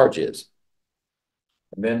the charge is.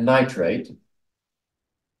 And then nitrate.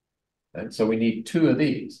 Right? So we need 2 of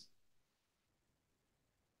these.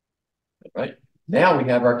 Right? Now we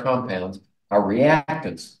have our compounds. Our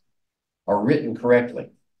reactants are written correctly.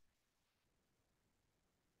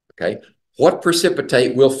 Okay. What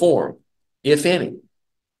precipitate will form, if any?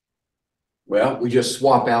 Well, we just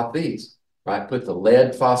swap out these, right? Put the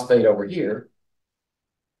lead phosphate over here,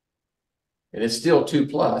 and it's still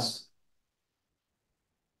 2+.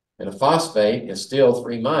 And a phosphate is still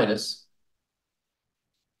 3-.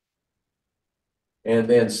 And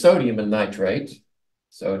then sodium and nitrate,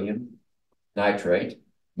 sodium, nitrate,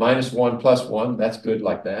 -1 +1, that's good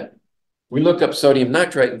like that. We look up sodium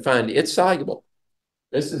nitrate and find it's soluble.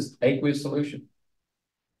 This is aqueous solution.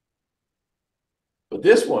 But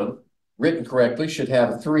this one, written correctly, should have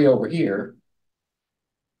a 3 over here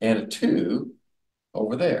and a 2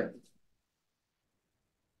 over there.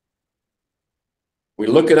 We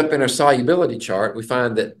look it up in our solubility chart, we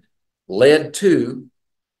find that lead 2+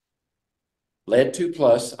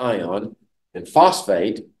 ion and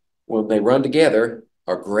phosphate, when they run together,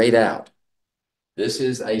 are grayed out. This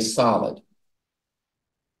is a solid.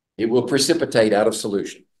 It will precipitate out of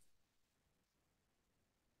solution.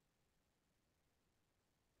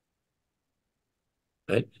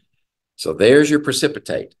 Right? So there's your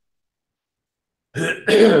precipitate.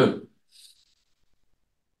 All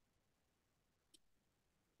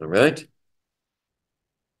right.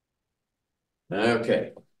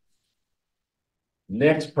 Okay.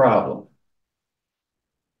 Next problem.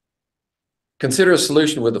 Consider a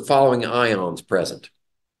solution with the following ions present.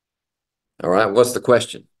 All right, what's the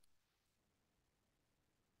question?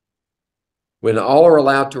 When all are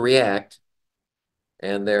allowed to react,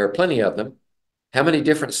 and there are plenty of them, how many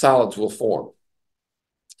different solids will form?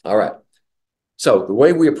 All right. So the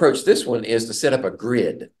way we approach this one is to set up a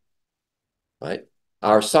grid, right?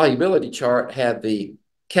 Our solubility chart had the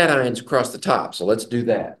cations across the top, so let's do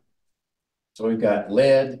that. So we've got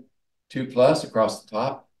lead 2+ across the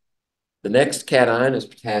top. The next cation is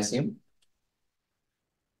potassium.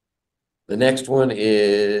 The next one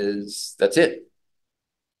is, that's it.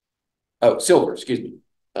 Oh, silver, excuse me.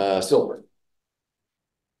 Silver.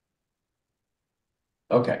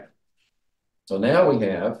 Okay. So now we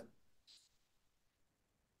have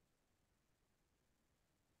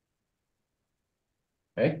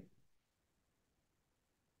okay.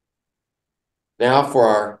 Now for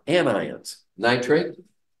our anions, nitrate.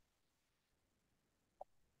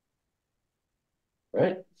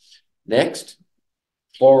 Right? Next,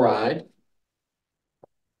 chloride.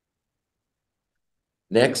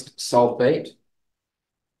 Next, sulfate.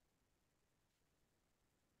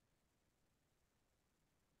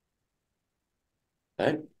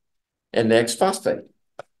 Okay. And next, phosphate.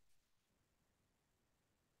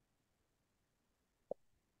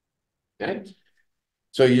 Okay.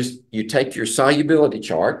 So you take your solubility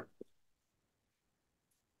chart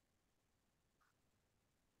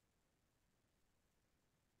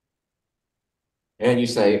and you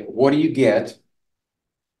say, what do you get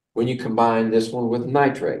when you combine this one with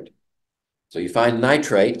nitrate? So you find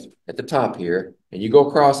nitrate at the top here, and you go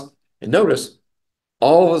across, and notice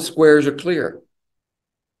all the squares are clear.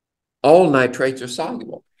 All nitrates are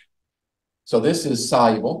soluble. So this is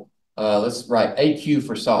soluble. Let's write AQ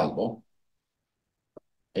for soluble.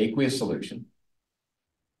 Aqueous solution.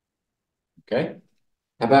 Okay.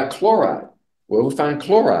 How about chloride? Well, we find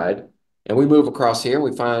chloride, and we move across here.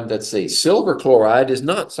 We find, let's see, silver chloride is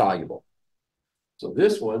not soluble. So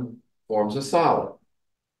this one forms a solid.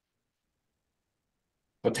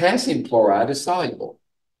 Potassium chloride is soluble.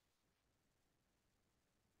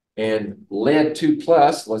 And lead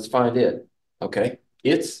 2+, let's find it. Okay.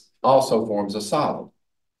 It also forms a solid.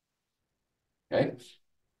 Okay.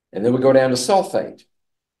 And then we go down to sulfate.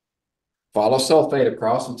 Follow sulfate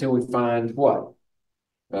across until we find what?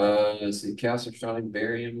 Let's see, calcium, strontium,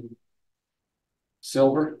 barium.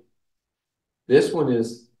 silver. This one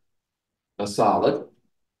is a solid.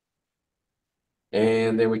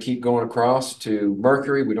 And then we keep going across to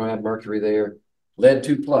mercury. We don't have mercury there. Lead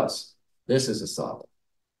 2 plus. This is a solid.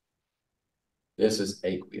 This is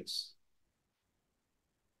aqueous.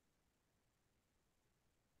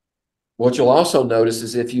 What you'll also notice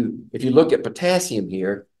is if you look at potassium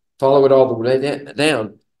here, follow it all the way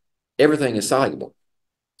down, everything is soluble.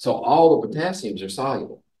 So all the potassiums are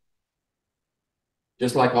soluble,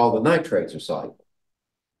 just like all the nitrates are soluble.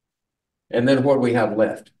 And then what do we have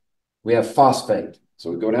left? We have phosphate.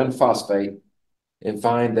 So we go down to phosphate and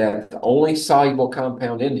find that the only soluble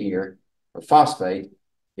compound in here, or phosphate,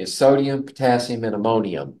 is sodium, potassium, and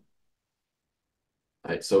ammonium.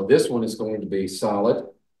 All right, so this one is going to be solid.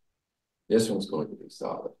 This one's going to be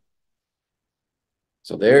solid.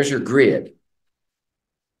 So there's your grid.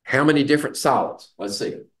 How many different solids? Let's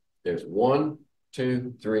see. There's 1,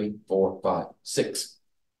 2, 3, 4, 5, 6.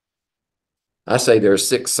 I say there's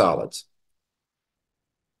 6 solids.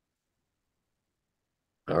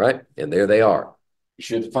 All right, and there they are. You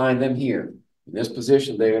should find them here. In this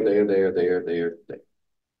position, there.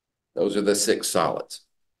 Those are the 6 solids.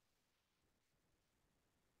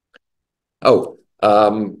 Oh,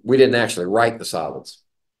 we didn't actually write the solids.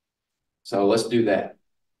 So let's do that.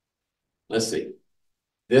 Let's see.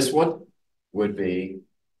 This one would be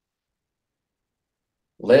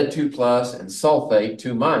lead 2 plus and sulfate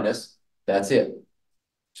 2 minus. That's it.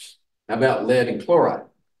 How about lead and chloride?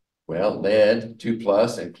 Well, lead 2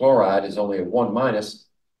 plus and chloride is only a 1 minus,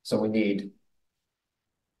 so we need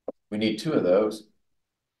 2 of those.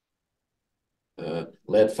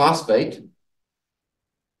 Lead phosphate.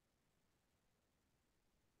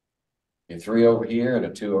 And 3 over here and a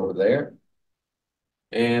 2 over there.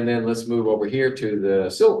 And then let's move over here to the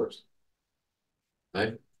silvers.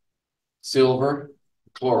 Right? Silver,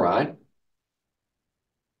 chloride.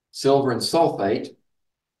 Silver and sulfate.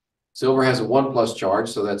 Silver has a 1 plus charge,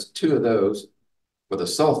 so that's 2 of those for the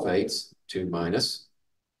sulfates, 2 minus.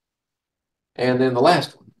 And then the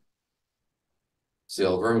last one.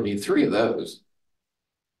 Silver, we need 3 of those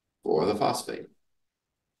for the phosphate.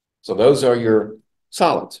 So those are your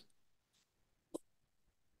solids.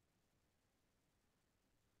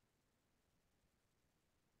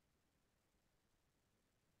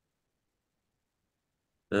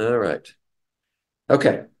 All right.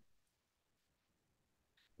 Okay.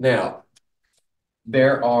 Now,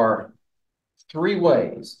 there are 3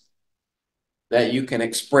 ways that you can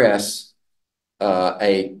express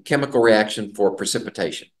a chemical reaction for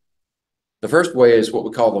precipitation. The first way is what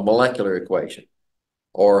we call the molecular equation,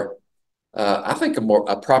 or I think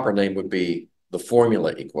a proper name would be the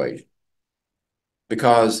formula equation,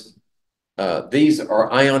 because these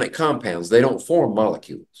are ionic compounds. They don't form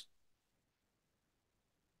molecules.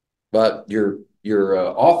 But your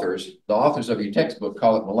authors, the authors of your textbook,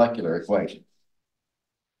 call it molecular equation.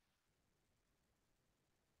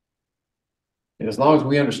 And as long as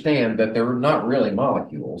we understand that they're not really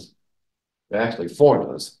molecules, they're actually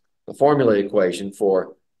formulas. The formula equation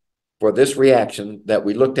for this reaction that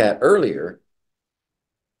we looked at earlier,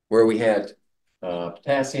 where we had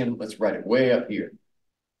potassium, let's write it way up here.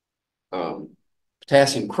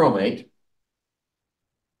 Potassium chromate,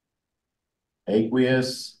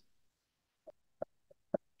 aqueous,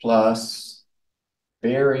 plus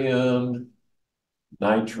barium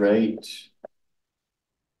nitrate,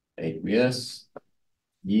 aqueous,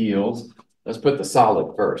 yields. Let's put the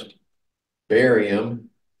solid first. Barium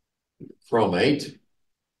chromate,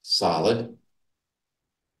 solid,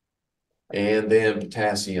 and then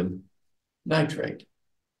potassium nitrate,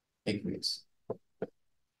 aqueous.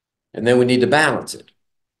 And then we need to balance it.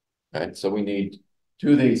 Right? So we need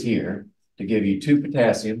 2 of these here to give you 2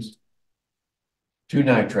 potassiums, 2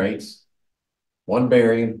 nitrates, 1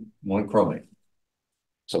 barium, 1 chromate.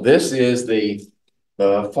 So this is the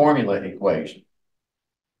formula equation.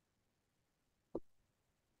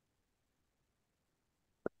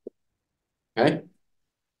 Okay?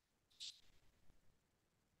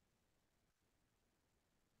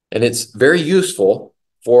 And it's very useful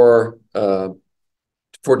for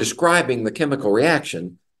describing the chemical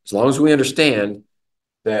reaction, as long as we understand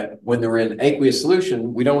that when they're in aqueous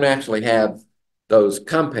solution, we don't actually have those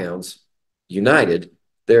compounds united.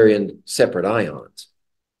 They're in separate ions.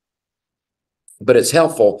 But it's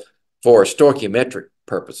helpful for stoichiometric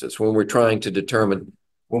purposes when we're trying to determine,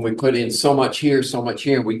 when we put in so much here,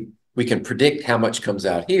 we can predict how much comes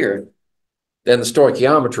out here. Then the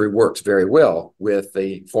stoichiometry works very well with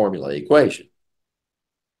the formula equation.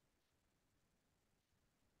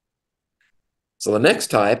 So the next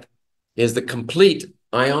type is the complete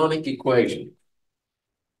ionic equation.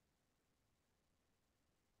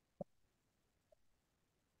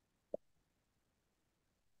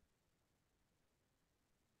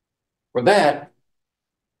 For that,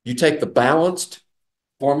 you take the balanced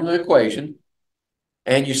formula equation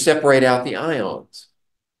and you separate out the ions.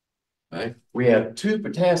 Right? We have 2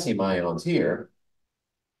 potassium ions here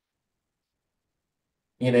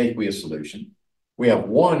in aqueous solution. We have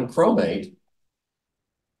 1 chromate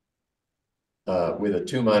with a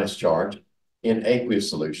 2- charge in aqueous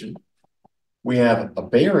solution. We have a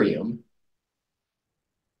barium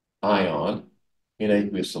ion in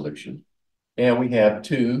aqueous solution, and we have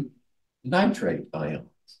 2 nitrate ions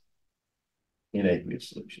in aqueous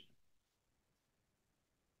solution.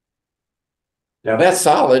 Now that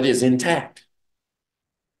solid is intact.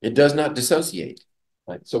 It does not dissociate.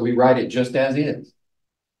 Right? So we write it just as is.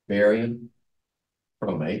 Barium,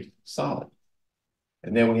 chromate, solid.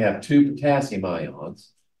 And then we have 2 potassium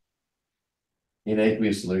ions in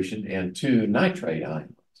aqueous solution and 2 nitrate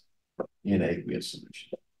ions in aqueous solution.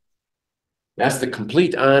 That's the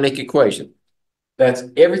complete ionic equation. That's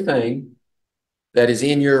everything that is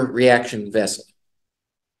in your reaction vessel,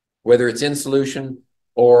 whether it's in solution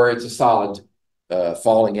or it's a solid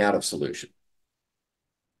falling out of solution.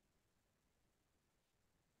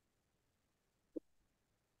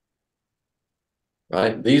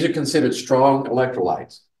 Right? These are considered strong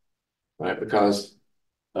electrolytes, right? Because,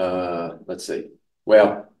 let's see,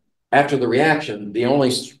 well, after the reaction, the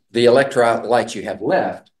electrolytes you have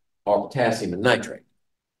left are potassium and nitrate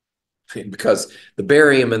because the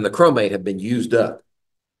barium and the chromate have been used up.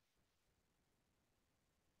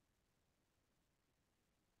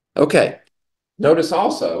 Okay, notice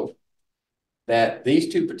also that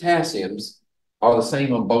these 2 potassiums are the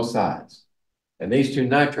same on both sides, and these 2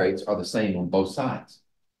 nitrates are the same on both sides.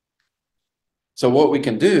 So what we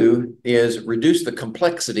can do is reduce the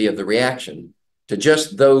complexity of the reaction to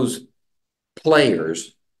just those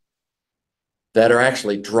players that are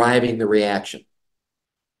actually driving the reaction.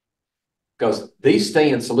 Because these stay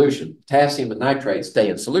in solution, potassium and nitrate stay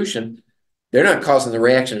in solution, they're not causing the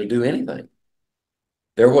reaction to do anything.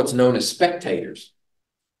 They're what's known as spectators.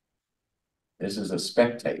 This is a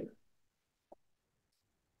spectator.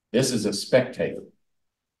 This is a spectator.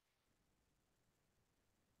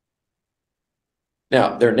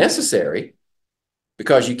 Now, they're necessary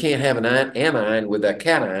because you can't have an anion with a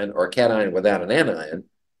cation or a cation without an anion.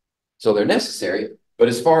 So they're necessary. But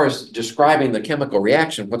as far as describing the chemical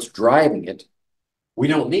reaction, what's driving it, we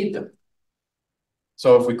don't need them.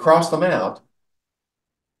 So if we cross them out,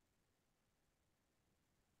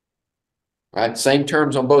 right, same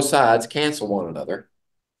terms on both sides, cancel one another,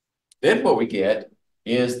 then what we get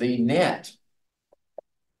is the net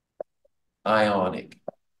ionic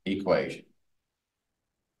equation.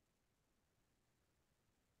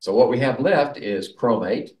 So what we have left is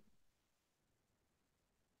chromate.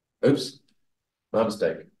 Oops, my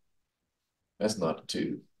mistake. That's not a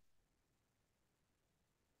 2.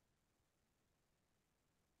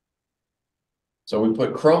 So we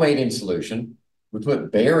put chromate in solution. We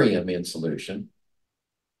put barium in solution.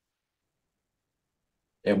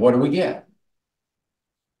 And what do we get?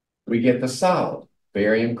 We get the solid,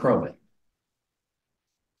 barium chromate.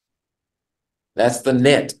 That's the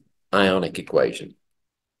net ionic equation.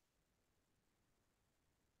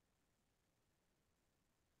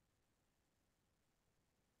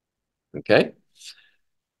 Okay.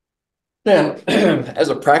 Now, as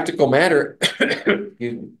a practical matter,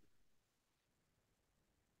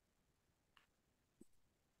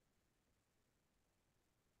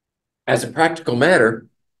 as a practical matter,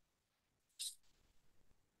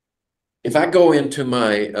 if I go into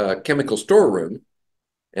my chemical storeroom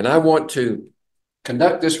and I want to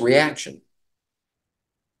conduct this reaction,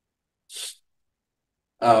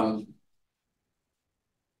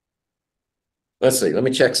 let's see, let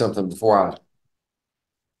me check something before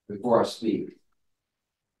I speak.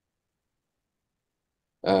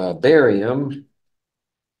 Barium.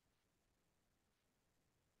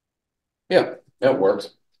 Yeah, that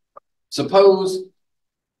works. Suppose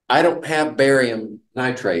I don't have barium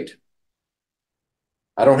nitrate.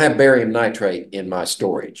 I don't have barium nitrate in my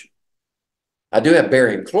storage. I do have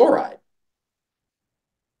barium chloride.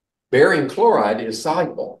 Barium chloride is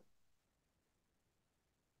soluble.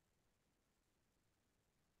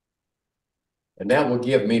 And that will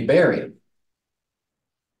give me barium.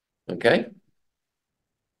 Okay?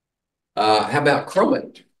 How about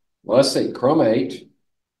chromate? Well, let's see, chromate.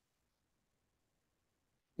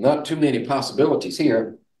 Not too many possibilities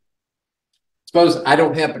here. Suppose I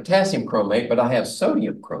don't have potassium chromate, but I have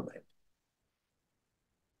sodium chromate,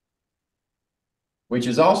 which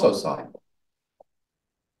is also soluble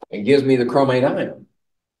and gives me the chromate ion.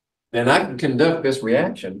 Then I can conduct this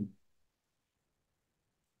reaction.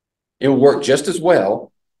 It will work just as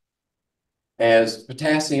well as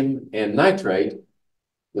potassium and nitrate,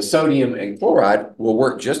 the sodium and chloride will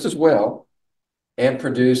work just as well and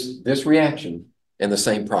produce this reaction in the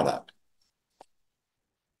same product.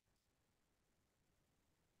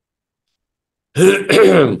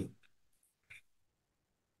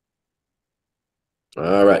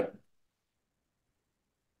 All right.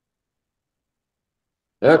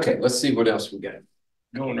 Okay, let's see what else we got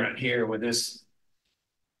going right here with this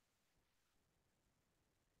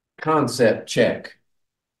concept check.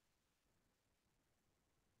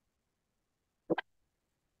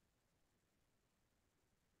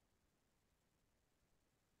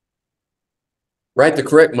 Write the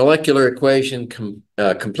correct molecular equation,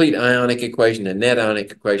 complete ionic equation, and net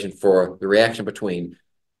ionic equation for the reaction between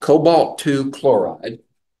cobalt-2 chloride.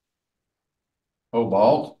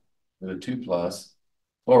 Cobalt with a 2 plus,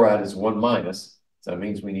 chloride is 1 minus, so that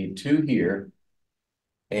means we need 2 here,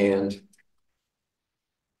 and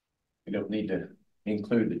we don't need to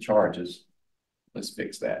include the charges. Let's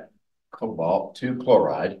fix that. Cobalt-2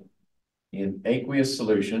 chloride in aqueous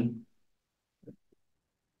solution.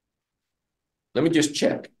 Let me just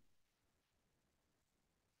check.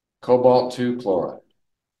 Cobalt-2 chloride.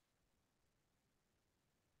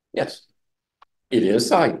 Yes, it is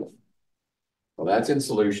soluble. Well, that's in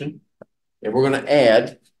solution. And we're going to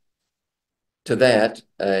add to that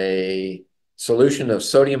a solution of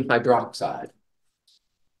sodium hydroxide.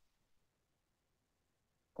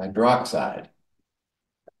 Hydroxide,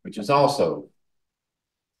 which is also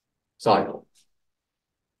soluble.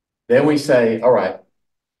 Then we say, all right,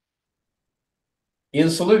 in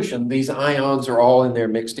solution, these ions are all in there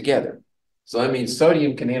mixed together. So that means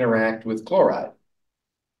sodium can interact with chloride.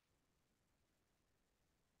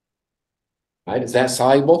 Right? Is that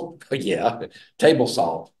soluble? Yeah, table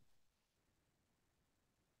salt.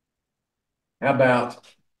 How about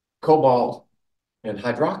cobalt and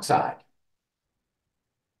hydroxide?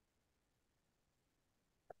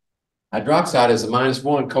 Hydroxide is a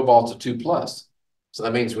 -1, cobalt's a 2 plus. So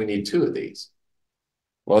that means we need 2 of these.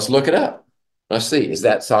 Well, let's look it up. Let's see, is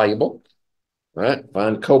that soluble? All right,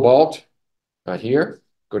 find cobalt right here.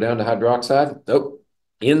 Go down to hydroxide. Nope,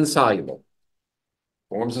 insoluble.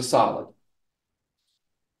 Forms a solid.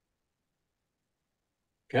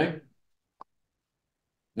 Okay.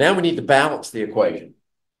 Now we need to balance the equation.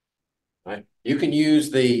 Right? You can use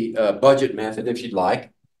the budget method if you'd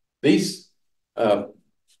like. These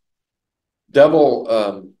double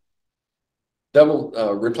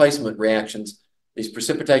replacement reactions, these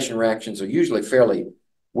precipitation reactions are usually fairly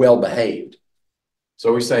well behaved.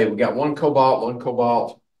 So we say we got 1 cobalt, 1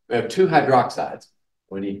 cobalt. We have 2 hydroxides.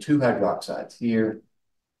 We need 2 hydroxides here.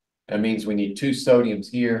 That means we need 2 sodiums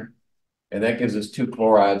here. And that gives us 2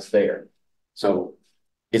 chlorides there. So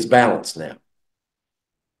it's balanced now.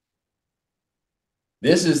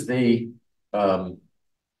 This is the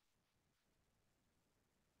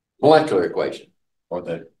molecular equation or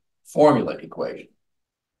the formula equation.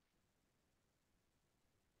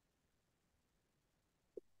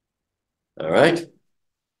 All right.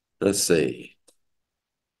 Let's see.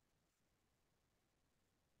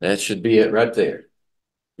 That should be it right there.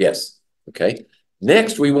 Yes. Okay.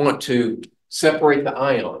 Next, we want to separate the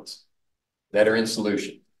ions that are in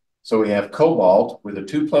solution. So we have cobalt with a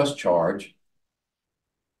 2 plus charge,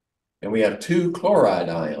 and we have 2 chloride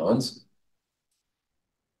ions,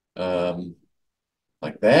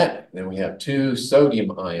 like that. Then we have 2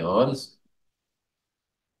 sodium ions,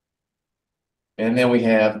 and then we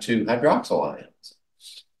have 2 hydroxyl ions.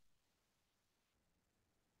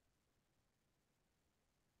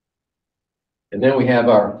 And then we have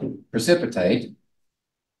our precipitate,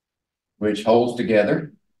 which holds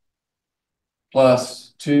together,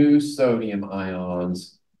 plus 2 sodium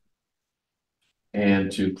ions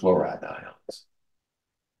and 2 chloride ions.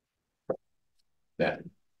 That.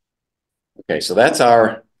 Okay, so that's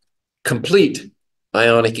our complete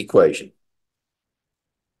ionic equation.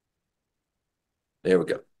 There we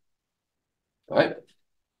go. All right.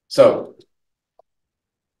 So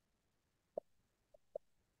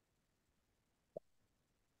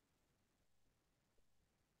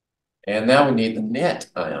and now we need the net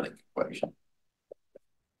ionic equation.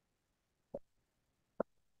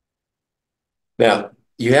 Now,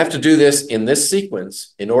 you have to do this in this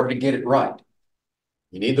sequence in order to get it right.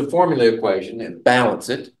 You need the formula equation and balance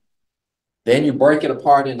it. Then you break it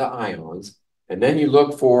apart into ions, and then you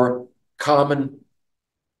look for common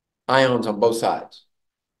ions on both sides.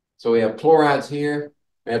 So we have chlorides here.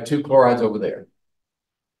 We have 2 chlorides over there.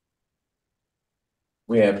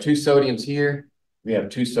 We have 2 sodiums here. We have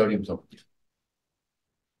 2 sodiums over here.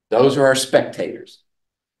 Those are our spectators.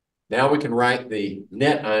 Now we can write the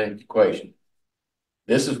net ionic equation.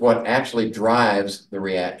 This is what actually drives the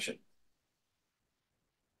reaction.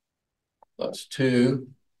 That's 2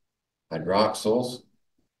 hydroxyls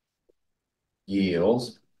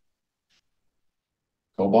yields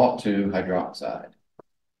cobalt-2 hydroxide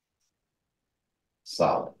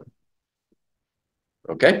solid.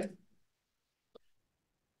 Okay?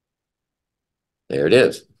 There it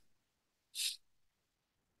is.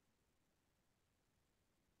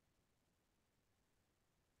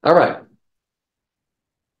 All right.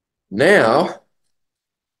 Now,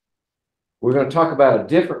 we're going to talk about a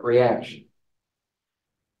different reaction.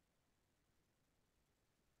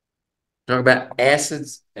 Talk about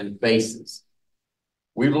acids and bases.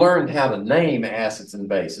 We've learned how to name acids and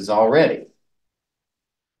bases already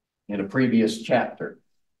in a previous chapter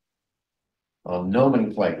on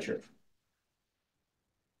nomenclature.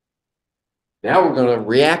 Now we're going to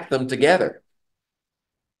react them together.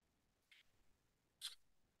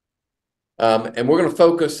 And we're going to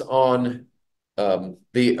focus on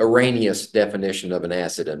the Arrhenius definition of an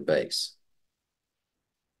acid and base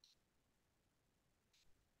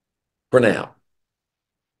for now.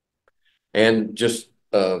 And just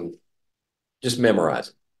memorize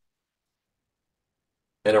it.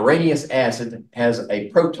 An Arrhenius acid has a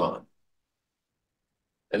proton.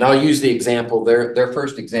 And I'll use the example, their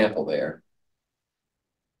first example there,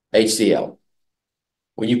 HCl.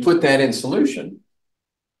 When you put that in solution,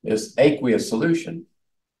 this aqueous solution,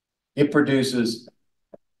 it produces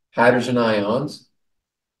hydrogen ions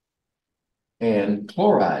and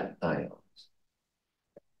chloride ions.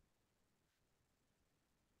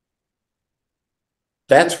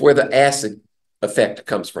 That's where the acid effect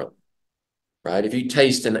comes from, right? If you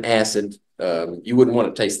taste an acid, you wouldn't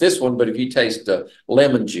want to taste this one, but if you taste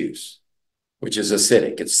lemon juice, which is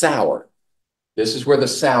acidic, it's sour. This is where the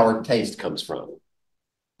sour taste comes from,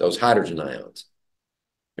 those hydrogen ions.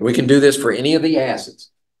 And we can do this for any of the acids.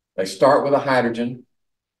 They start with a hydrogen.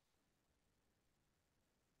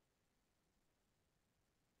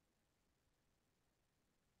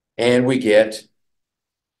 And we get,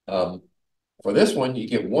 for this one, you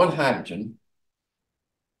get 1 hydrogen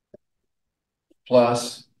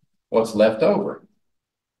plus what's left over.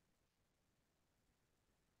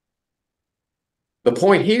 The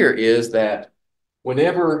point here is that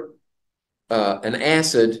whenever an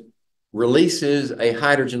acid releases a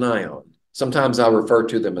hydrogen ion, sometimes I'll refer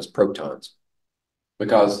to them as protons,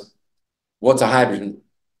 because what's a hydrogen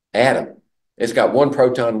atom? It's got 1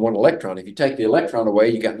 proton and 1 electron. If you take the electron away,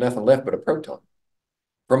 you got nothing left but a proton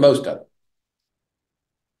for most of it.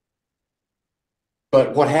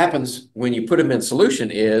 But what happens when you put them in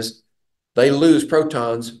solution is they lose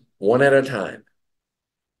protons 1 at a time.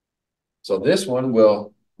 So this one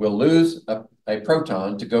will lose a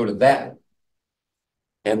proton to go to that one.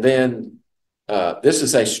 And then this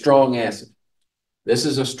is a strong acid. This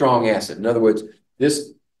is a strong acid. In other words,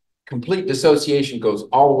 this complete dissociation goes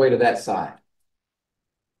all the way to that side.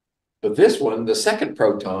 But this one, the second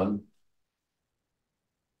proton,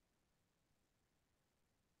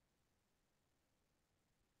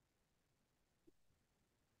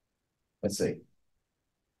 let's see.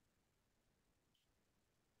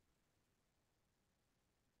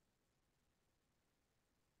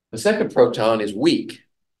 The second proton is weak,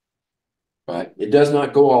 right? It does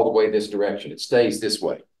not go all the way this direction. It stays this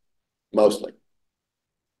way, mostly.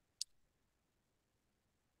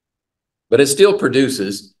 But it still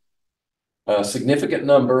produces a significant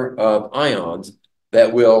number of ions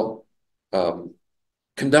that will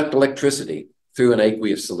conduct electricity through an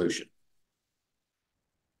aqueous solution.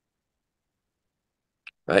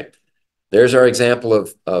 Right? There's our example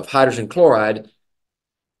of hydrogen chloride.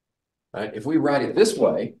 Right? If we write it this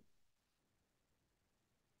way,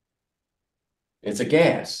 it's a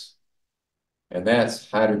gas, and that's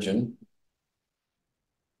hydrogen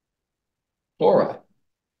chloride.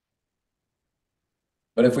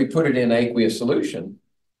 But if we put it in aqueous solution,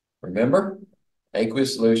 remember,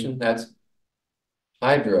 aqueous solution, that's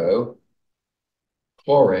hydrochloric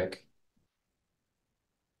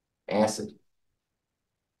acid.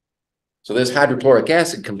 So this hydrochloric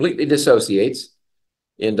acid completely dissociates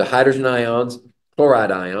into hydrogen ions,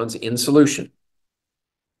 chloride ions in solution.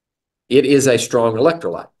 It is a strong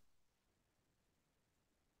electrolyte.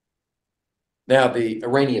 Now, the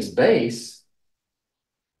Arrhenius base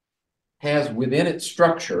has within its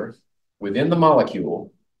structure, within the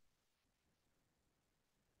molecule,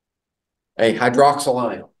 a hydroxyl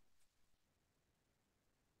ion.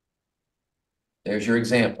 There's your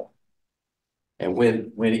example. And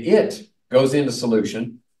when it goes into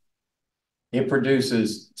solution, it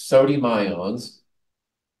produces sodium ions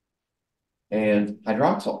and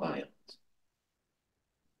hydroxyl ions.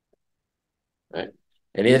 Right?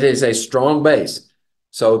 and it is a strong base.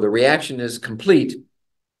 So the reaction is complete.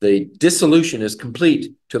 The dissolution is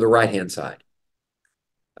complete to the right-hand side.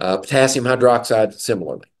 Potassium hydroxide,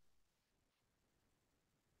 similarly.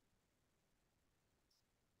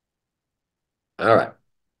 All right.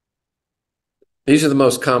 These are the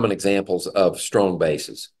most common examples of strong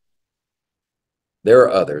bases. There are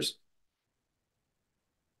others.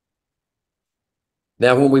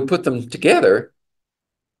 Now, when we put them together,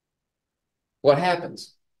 what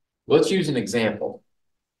happens? Let's use an example.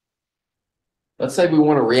 Let's say we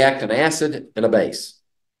want to react an acid and a base.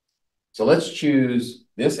 So let's choose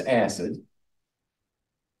this acid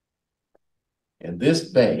and this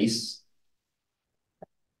base.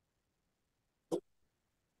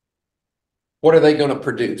 What are they going to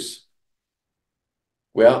produce?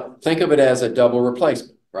 Well, think of it as a double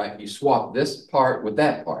replacement, right? You swap this part with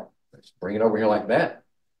that part. Let's bring it over here like that.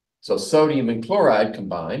 So sodium and chloride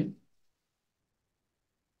combine.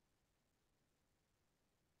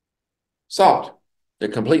 Salt. They're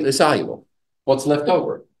completely soluble. What's left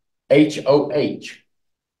over? HOH.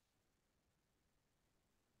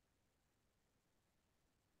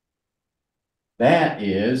 That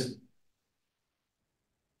is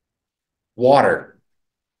water.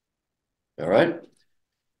 All right?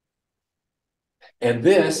 And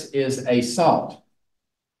this is a salt.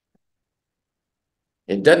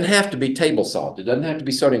 It doesn't have to be table salt. It doesn't have to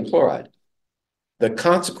be sodium chloride. The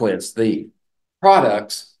consequence, the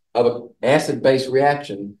products of an acid-base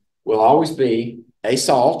reaction will always be a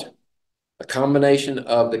salt, a combination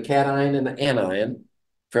of the cation and the anion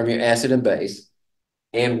from your acid and base,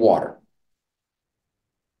 and water.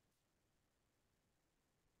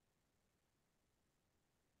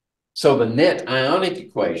 So the net ionic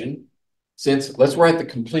equation, let's write the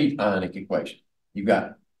complete ionic equation. You've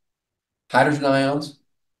got hydrogen ions,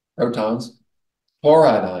 protons,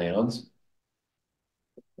 chloride ions,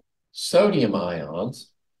 sodium ions,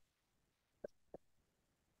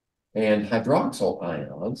 and hydroxyl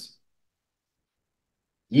ions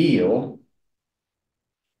yield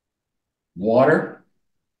water,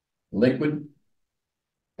 liquid,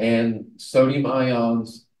 and sodium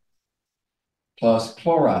ions plus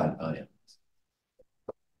chloride ions.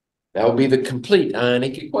 That would be the complete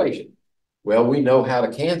ionic equation. Well, we know how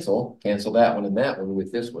to cancel that one and that one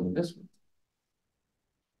with this one and this one.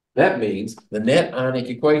 That means the net ionic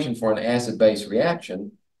equation for an acid-base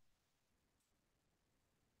reaction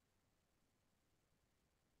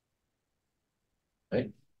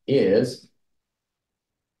is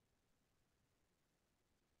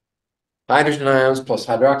hydrogen ions plus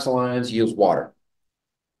hydroxyl ions yields water.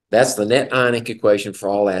 That's the net ionic equation for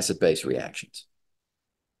all acid-base reactions.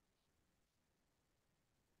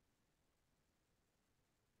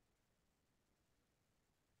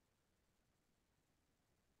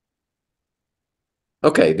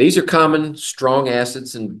 Okay, these are common strong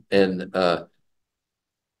acids and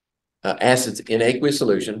acids in aqueous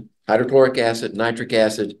solution: hydrochloric acid, nitric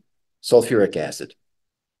acid, sulfuric acid.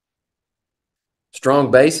 Strong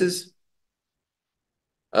bases.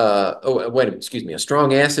 Excuse me. A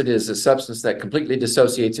strong acid is a substance that completely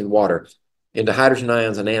dissociates in water into hydrogen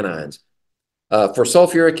ions and anions. For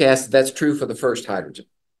sulfuric acid, that's true for the first hydrogen.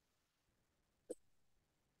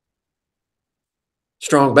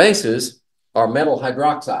 Strong bases are metal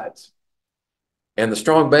hydroxides. And the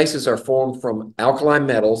strong bases are formed from alkaline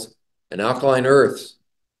metals and alkaline earths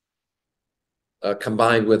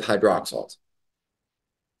combined with hydroxyls.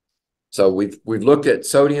 So we've looked at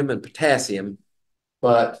sodium and potassium,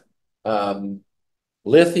 but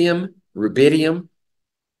lithium, rubidium,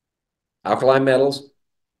 alkaline metals,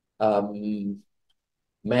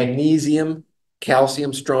 magnesium,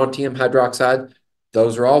 calcium, strontium hydroxide,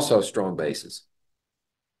 those are also strong bases.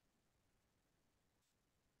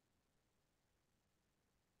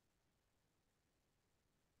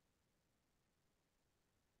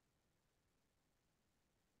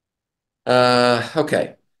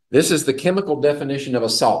 Okay, this is the chemical definition of a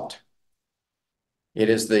salt. It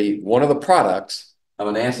is one of the products of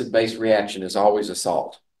an acid-base reaction is always a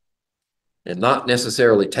salt, and not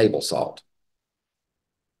necessarily table salt.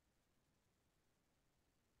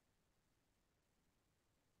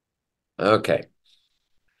 Okay.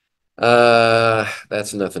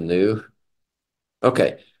 That's nothing new.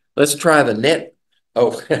 Okay, let's try the net.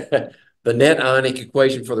 Oh, the net ionic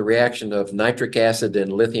equation for the reaction of nitric acid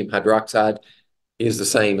and lithium hydroxide is the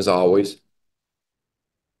same as always.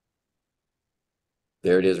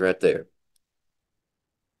 There it is right there.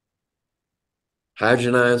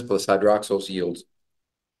 Hydrogen ions plus hydroxyls yields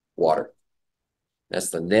water. That's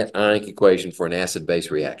the net ionic equation for an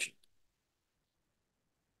acid-base reaction.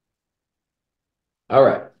 All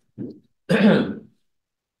right.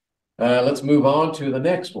 Let's move on to the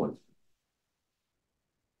next one.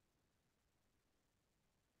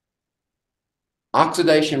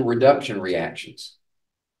 Oxidation reduction reactions.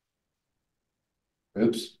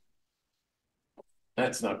 Oops.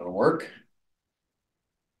 That's not going to work.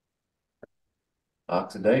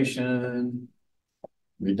 Oxidation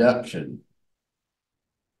reduction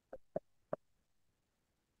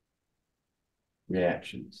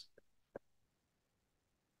reactions.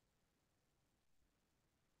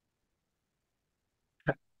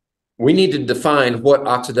 We need to define what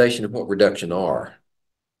oxidation and what reduction are.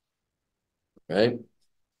 Right?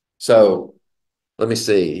 So let me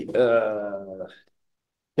see.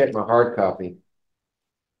 Check my hard copy.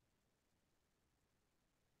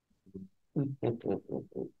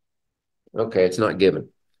 Okay, it's not given.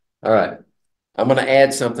 All right. I'm going to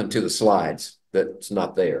add something to the slides that's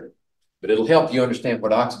not there, but it'll help you understand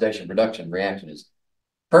what oxidation reduction reaction is.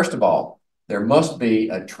 First of all, there must be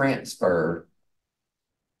a transfer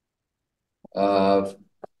of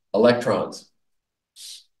electrons,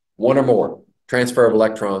 one or more, transfer of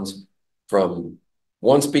electrons from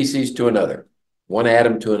one species to another, one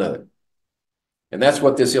atom to another. And that's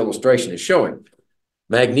what this illustration is showing.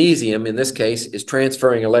 Magnesium, in this case, is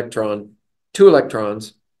transferring two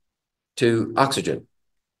electrons to oxygen.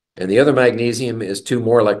 And the other magnesium is two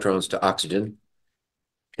more electrons to oxygen.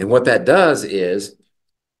 And what that does is,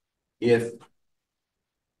 if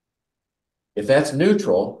that's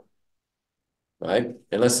neutral, right?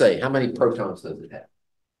 And let's say, how many protons does it have?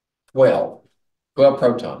 12. 12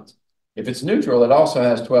 protons. If it's neutral, it also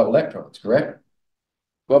has 12 electrons, correct?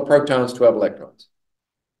 12 protons, 12 electrons.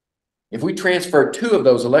 If we transfer two of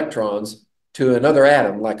those electrons to another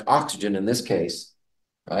atom, like oxygen in this case,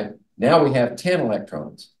 right? Now we have 10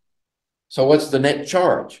 electrons. So what's the net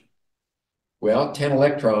charge? Well, 10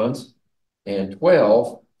 electrons and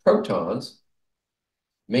 12 protons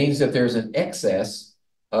means that there's an excess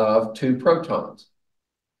of 2 protons.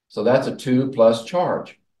 So that's a 2 plus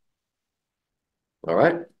charge. All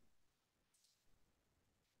right?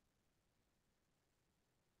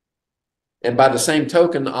 And by the same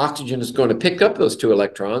token, oxygen is going to pick up those 2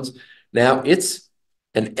 electrons. Now it's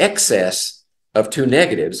an excess of 2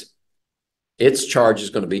 negatives. Its charge is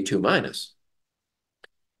going to be 2 minus.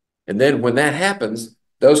 And then when that happens,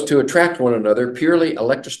 those two attract one another purely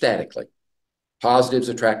electrostatically. Positives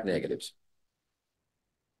attract negatives.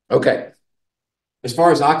 Okay. As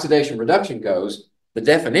far as oxidation reduction goes, the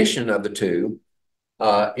definition of the two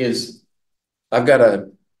is, I've got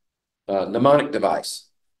a mnemonic device.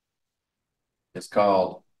 It's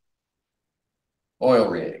called oil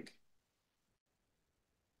rig.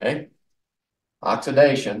 Okay.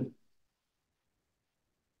 Oxidation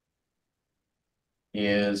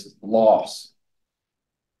is loss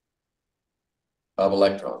of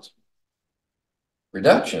electrons.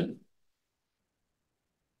 Reduction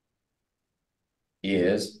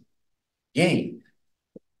is gain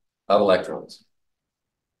of electrons.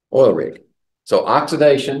 Oil rig. So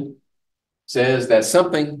oxidation says that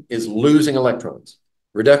something is losing electrons.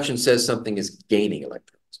 Reduction says something is gaining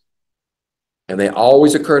electrons. And they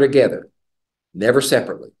always occur together, never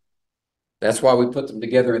separately. That's why we put them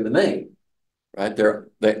together in the name, right?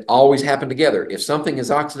 They always happen together. If something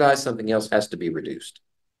is oxidized, something else has to be reduced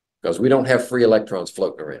because we don't have free electrons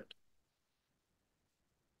floating around.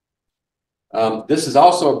 This is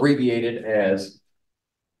also abbreviated as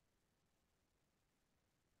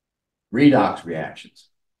redox reactions.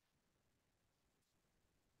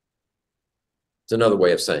 It's another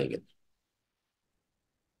way of saying it.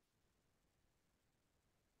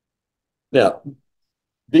 Now,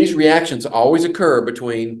 these reactions always occur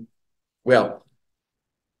between, well,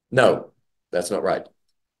 no, that's not right.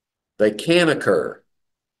 They can occur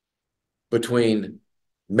between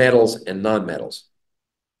metals and nonmetals.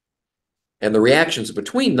 And the reactions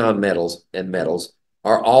between nonmetals and metals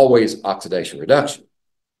are always oxidation reduction.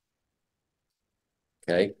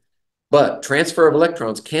 Okay? But transfer of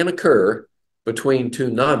electrons can occur between two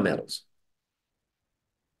nonmetals.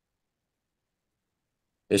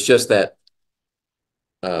 It's just that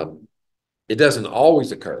it doesn't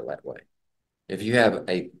always occur that way. If you have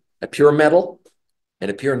a pure metal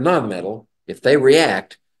and a pure nonmetal, if they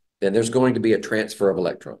react, then there's going to be a transfer of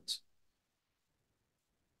electrons.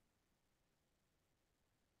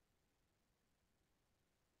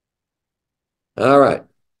 All right.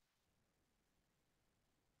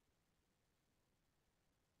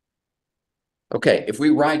 Okay, if we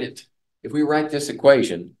write this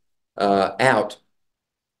equation out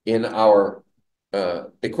in our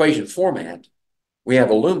equation format, we have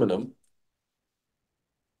aluminum.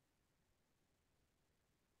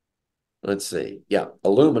 Let's see. Yeah,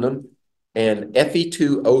 aluminum and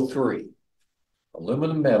Fe2O3,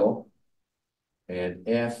 aluminum metal and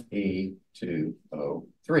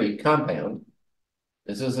Fe2O3 compound.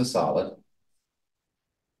 This is a solid.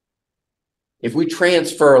 If we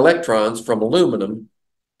transfer electrons from aluminum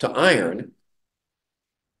to iron,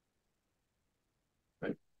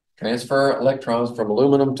 right, transfer electrons from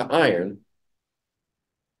aluminum to iron,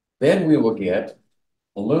 then we will get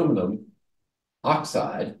aluminum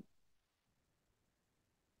oxide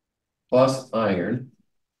plus iron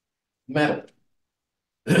metal.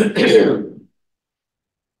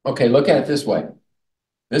 Okay, look at it this way.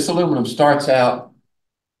 This aluminum starts out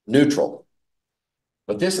neutral,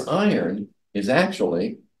 but this iron is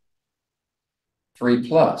actually 3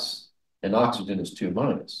 plus, and oxygen is 2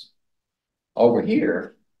 minus. Over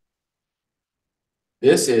here,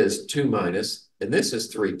 this is 2 minus, and this is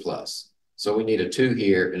 3 plus. So we need a 2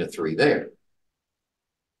 here and a 3 there.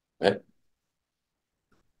 Right?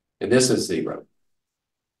 And this is 0.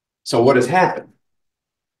 So what has happened?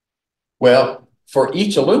 Well, for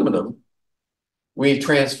each aluminum, we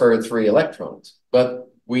transferred 3 electrons,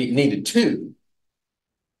 but we needed 2.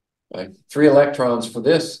 Right? 3 electrons for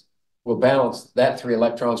this will balance that 3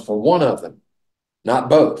 electrons for one of them, not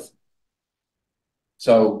both.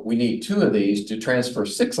 So we need 2 of these to transfer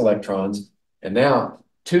 6 electrons. And now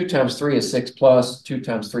 2 times 3 is 6 plus, 2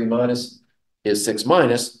 times 3 minus is 6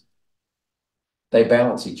 minus. They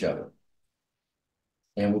balance each other.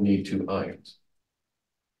 And we need 2 ions.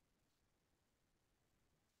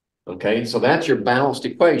 Okay, so that's your balanced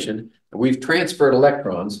equation. We've transferred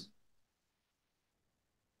electrons.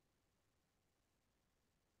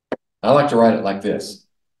 I like to write it like this.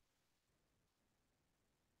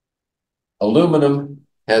 Aluminum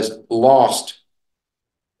has lost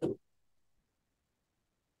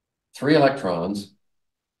 3 electrons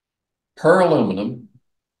per aluminum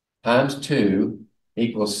times 2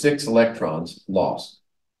 equals 6 electrons lost.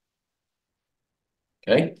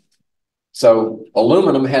 Okay? So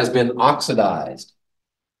aluminum has been oxidized.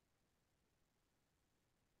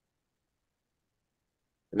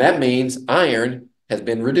 And that means iron has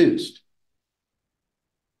been reduced.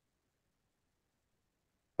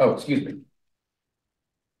 Oh, excuse me.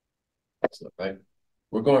 Right?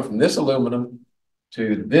 We're going from this aluminum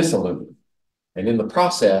to this aluminum. And in the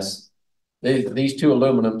process, these 2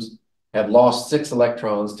 aluminums have lost 6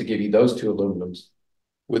 electrons to give you those 2 aluminums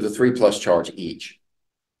with a 3 plus charge each.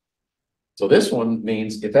 So this one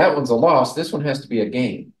means if that one's a loss, this one has to be a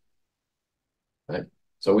gain. Right?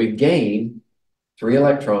 So we've gained 3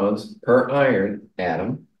 electrons per iron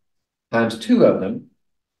atom times 2 of them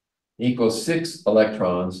equals 6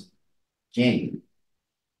 electrons gained.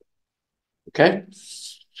 Okay?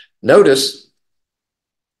 Notice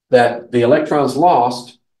that the electrons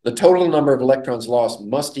lost, the total number of electrons lost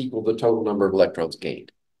must equal the total number of electrons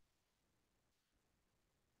gained.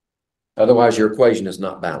 Otherwise, your equation is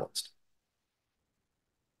not balanced.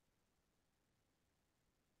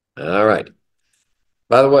 All right.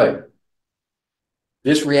 By the way,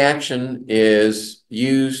 this reaction is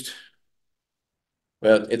used,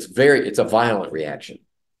 well, it's a violent reaction.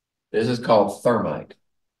 This is called thermite.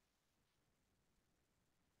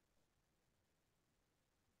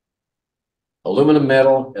 Aluminum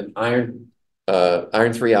metal and iron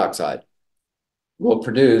 3 oxide will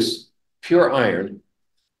produce pure iron,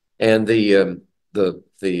 and the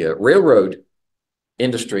railroad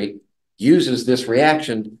industry uses this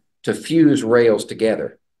reaction to fuse rails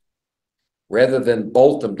together. Rather than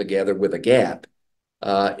bolt them together with a gap,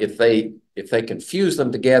 if they can fuse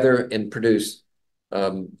them together and produce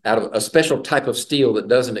out of a special type of steel that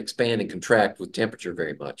doesn't expand and contract with temperature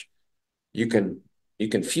very much, you can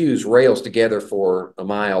fuse rails together for a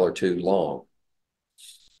mile or 2 long.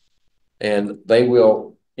 And they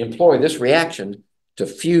will employ this reaction to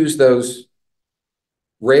fuse those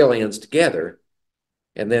rail ends together.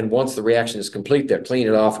 And then once the reaction is complete, they'll clean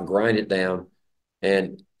it off and grind it down.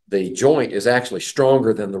 And the joint is actually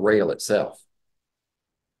stronger than the rail itself.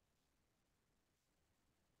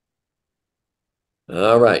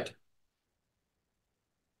 All right.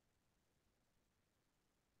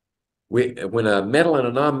 When a metal and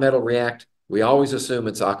a non-metal react, we always assume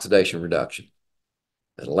it's oxidation reduction,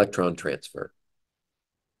 an electron transfer.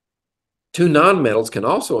 2 nonmetals can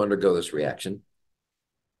also undergo this reaction.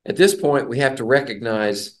 At this point, we have to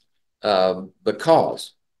recognize the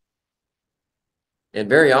cause. And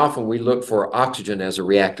very often we look for oxygen as a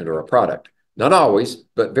reactant or a product. Not always,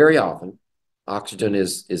 but very often, oxygen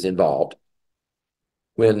is involved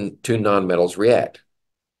when 2 nonmetals react.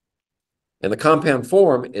 And the compound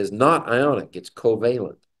form is not ionic, it's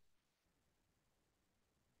covalent.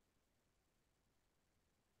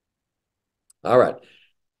 All right.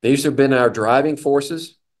 These have been our driving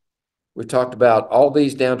forces. We've talked about all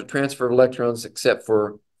these down to transfer of electrons except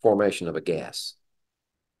for formation of a gas.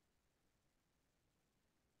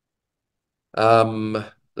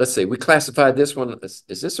 Let's see, we classified this one. Is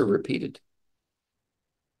this a repeated?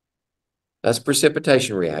 That's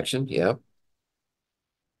precipitation reaction, yeah.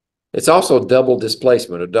 It's also double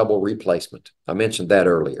displacement or double replacement. I mentioned that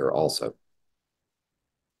earlier also.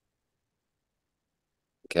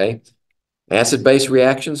 Okay. Acid-base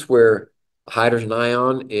reactions where hydrogen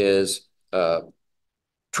ion is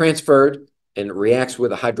transferred and reacts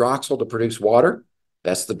with a hydroxyl to produce water.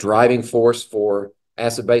 That's the driving force for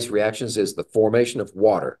acid-base reactions, is the formation of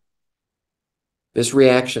water. This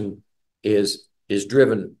reaction is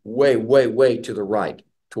driven way, way, way to the right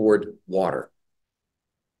toward water.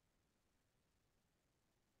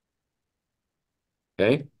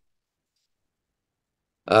 Okay.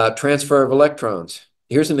 Transfer of electrons.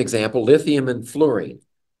 Here's an example, lithium and fluorine.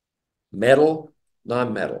 Metal,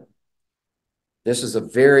 non-metal. This is a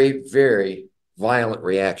very, very violent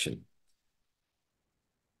reaction.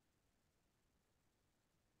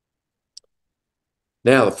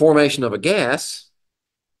 Now, the formation of a gas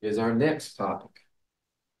is our next topic.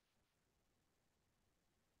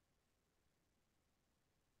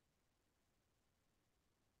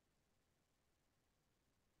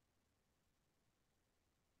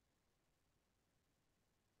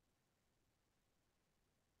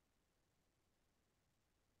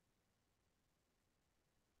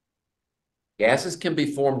 Gases can be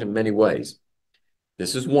formed in many ways.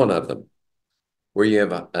 This is one of them, where you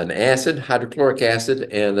have an acid, hydrochloric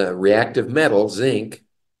acid, and a reactive metal, zinc.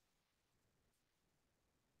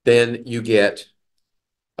 Then you get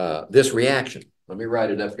this reaction. Let me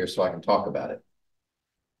write it up here so I can talk about it.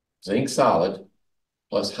 Zinc solid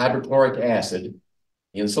plus hydrochloric acid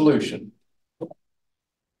in solution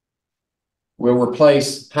will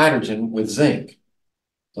replace hydrogen with zinc.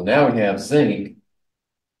 So now we have zinc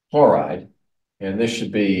chloride, and this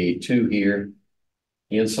should be 2 here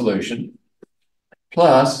in solution,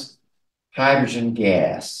 plus hydrogen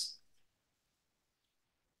gas.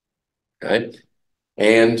 Okay,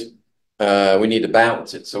 and we need to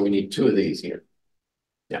balance it, so we need 2 of these here.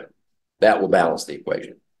 Yeah, that will balance the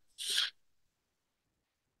equation.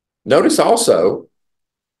 Notice also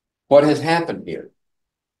what has happened here,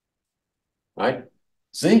 right?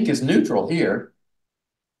 Zinc is neutral here,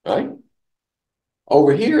 right?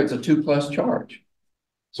 Over here, it's a 2+ charge.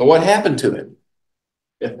 So what happened to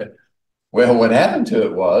it? Well, what happened to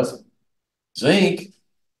it was zinc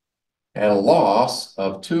had a loss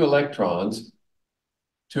of 2 electrons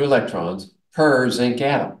per zinc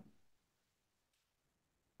atom.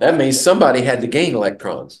 That means somebody had to gain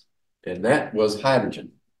electrons, and that was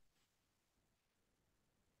hydrogen.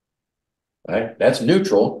 Right? That's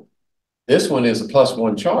neutral. This one is a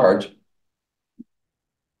 +1 charge.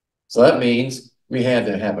 So that means we had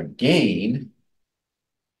to have a gain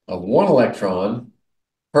of 1 electron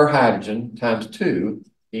per hydrogen times 2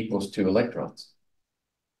 equals 2 electrons.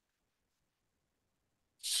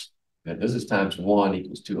 And this is times 1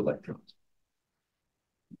 equals 2 electrons.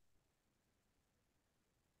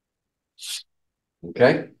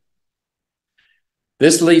 Okay?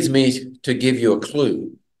 This leads me to give you a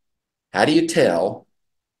clue. How do you tell?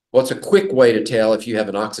 What's a quick way to tell if you have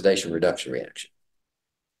an oxidation reduction reaction?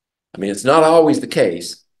 I mean, it's not always the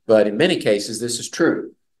case, but in many cases, this is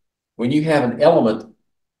true. When you have an element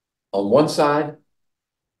on one side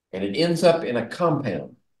and it ends up in a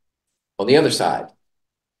compound on the other side,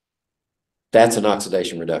 that's an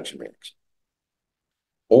oxidation reduction reaction.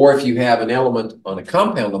 Or if you have an element on a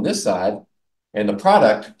compound on this side and the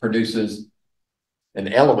product produces an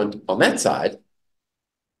element on that side,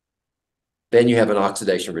 then you have an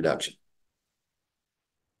oxidation reduction.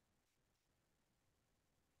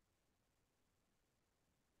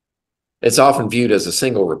 It's often viewed as a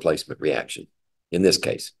single replacement reaction in this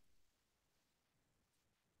case.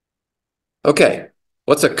 Okay,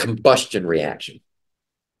 what's a combustion reaction?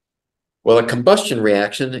 Well, a combustion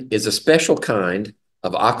reaction is a special kind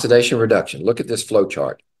of oxidation reduction. Look at this flow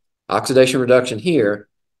chart. Oxidation reduction here,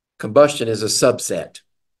 combustion is a subset.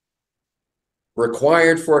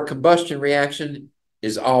 Required for a combustion reaction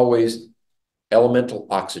is always elemental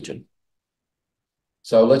oxygen.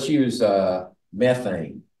 So let's use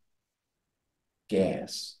methane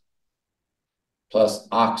gas plus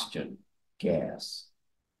oxygen gas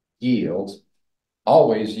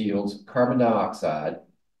always yields carbon dioxide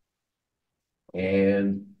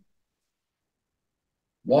and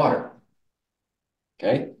water.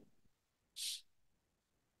 Okay?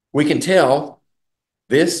 We can tell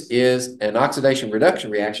this is an oxidation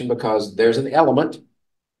reduction reaction because there's an element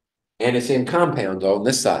and it's in compounds on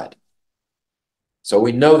this side. So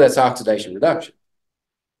we know that's oxidation reduction.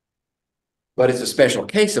 But it's a special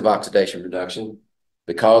case of oxidation reduction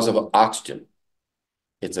because of oxygen.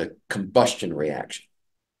 It's a combustion reaction.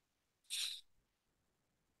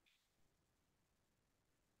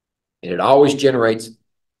 And it always generates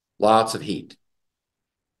lots of heat.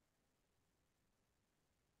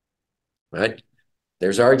 Right?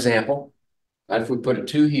 There's our example. If we put a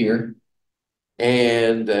 2 here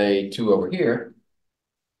and a 2 over here,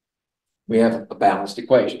 we have a balanced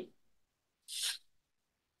equation.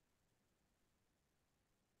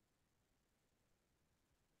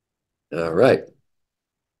 All right.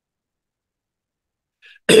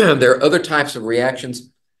 There are other types of reactions,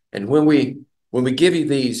 and when we give you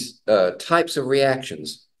these types of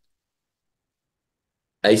reactions,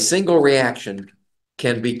 a single reaction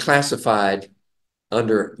can be classified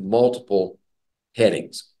under multiple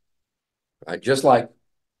headings. Right? Just like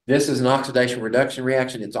this is an oxidation reduction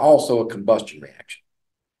reaction, it's also a combustion reaction.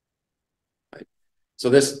 Right? So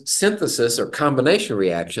this synthesis or combination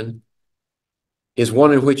reaction is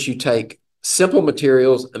one in which you take simple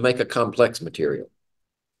materials and make a complex material.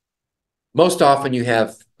 Most often you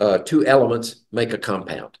have 2 elements make a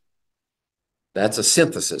compound. That's a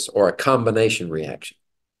synthesis or a combination reaction.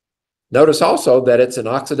 Notice also that it's an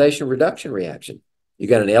oxidation reduction reaction. You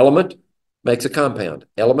got an element, makes a compound.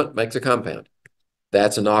 Element makes a compound.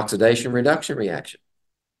 That's an oxidation reduction reaction.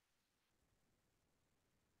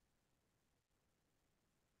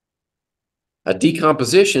 A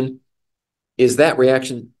decomposition is that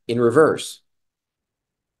reaction in reverse,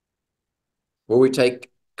 where we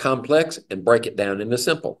take complex and break it down into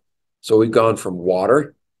simple. So we've gone from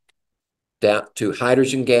water down to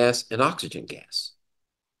hydrogen gas and oxygen gas.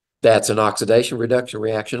 That's an oxidation reduction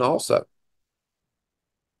reaction also.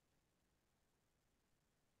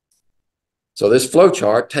 So this flow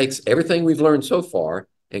chart takes everything we've learned so far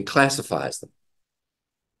and classifies them.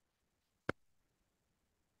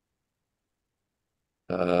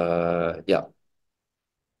 Yeah.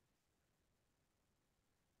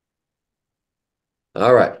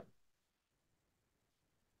 All right.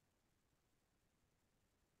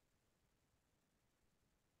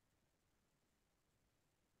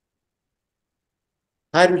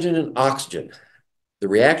 Hydrogen and oxygen. The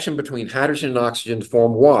reaction between hydrogen and oxygen to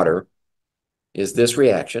form water is this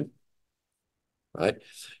reaction, right?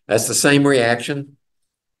 That's the same reaction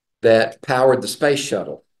that powered the space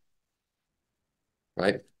shuttle,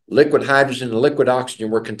 right? Liquid hydrogen and liquid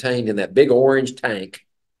oxygen were contained in that big orange tank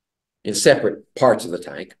in separate parts of the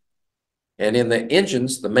tank. And in the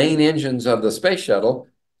engines, the main engines of the space shuttle,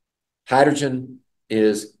 hydrogen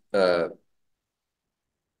is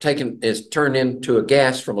turned into a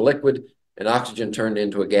gas from a liquid, and oxygen turned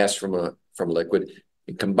into a gas from a liquid.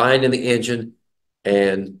 It combined in the engine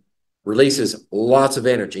and releases lots of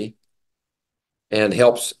energy and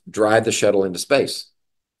helps drive the shuttle into space.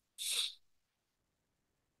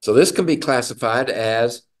 So this can be classified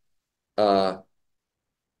as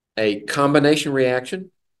a combination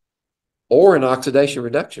reaction or an oxidation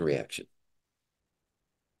reduction reaction.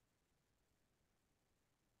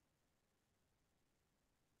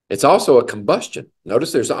 It's also a combustion.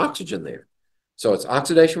 Notice there's oxygen there. So it's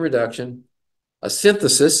oxidation reduction, a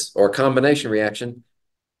synthesis or combination reaction,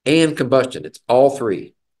 and combustion. It's all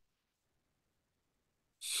 3.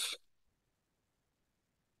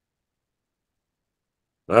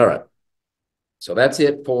 All right. So that's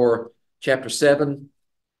it for chapter 7.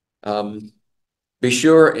 Be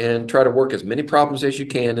sure and try to work as many problems as you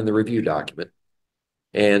can in the review document.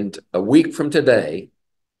 And a week from today,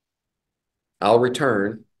 I'll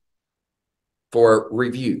return for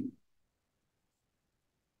review.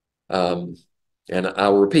 And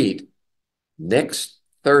I'll repeat, next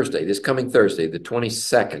Thursday, this coming Thursday, the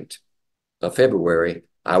 22nd of February,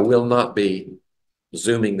 I will not be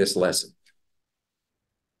Zooming this lesson.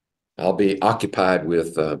 I'll be occupied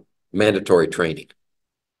with mandatory training.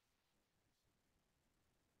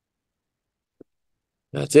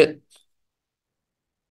 That's it.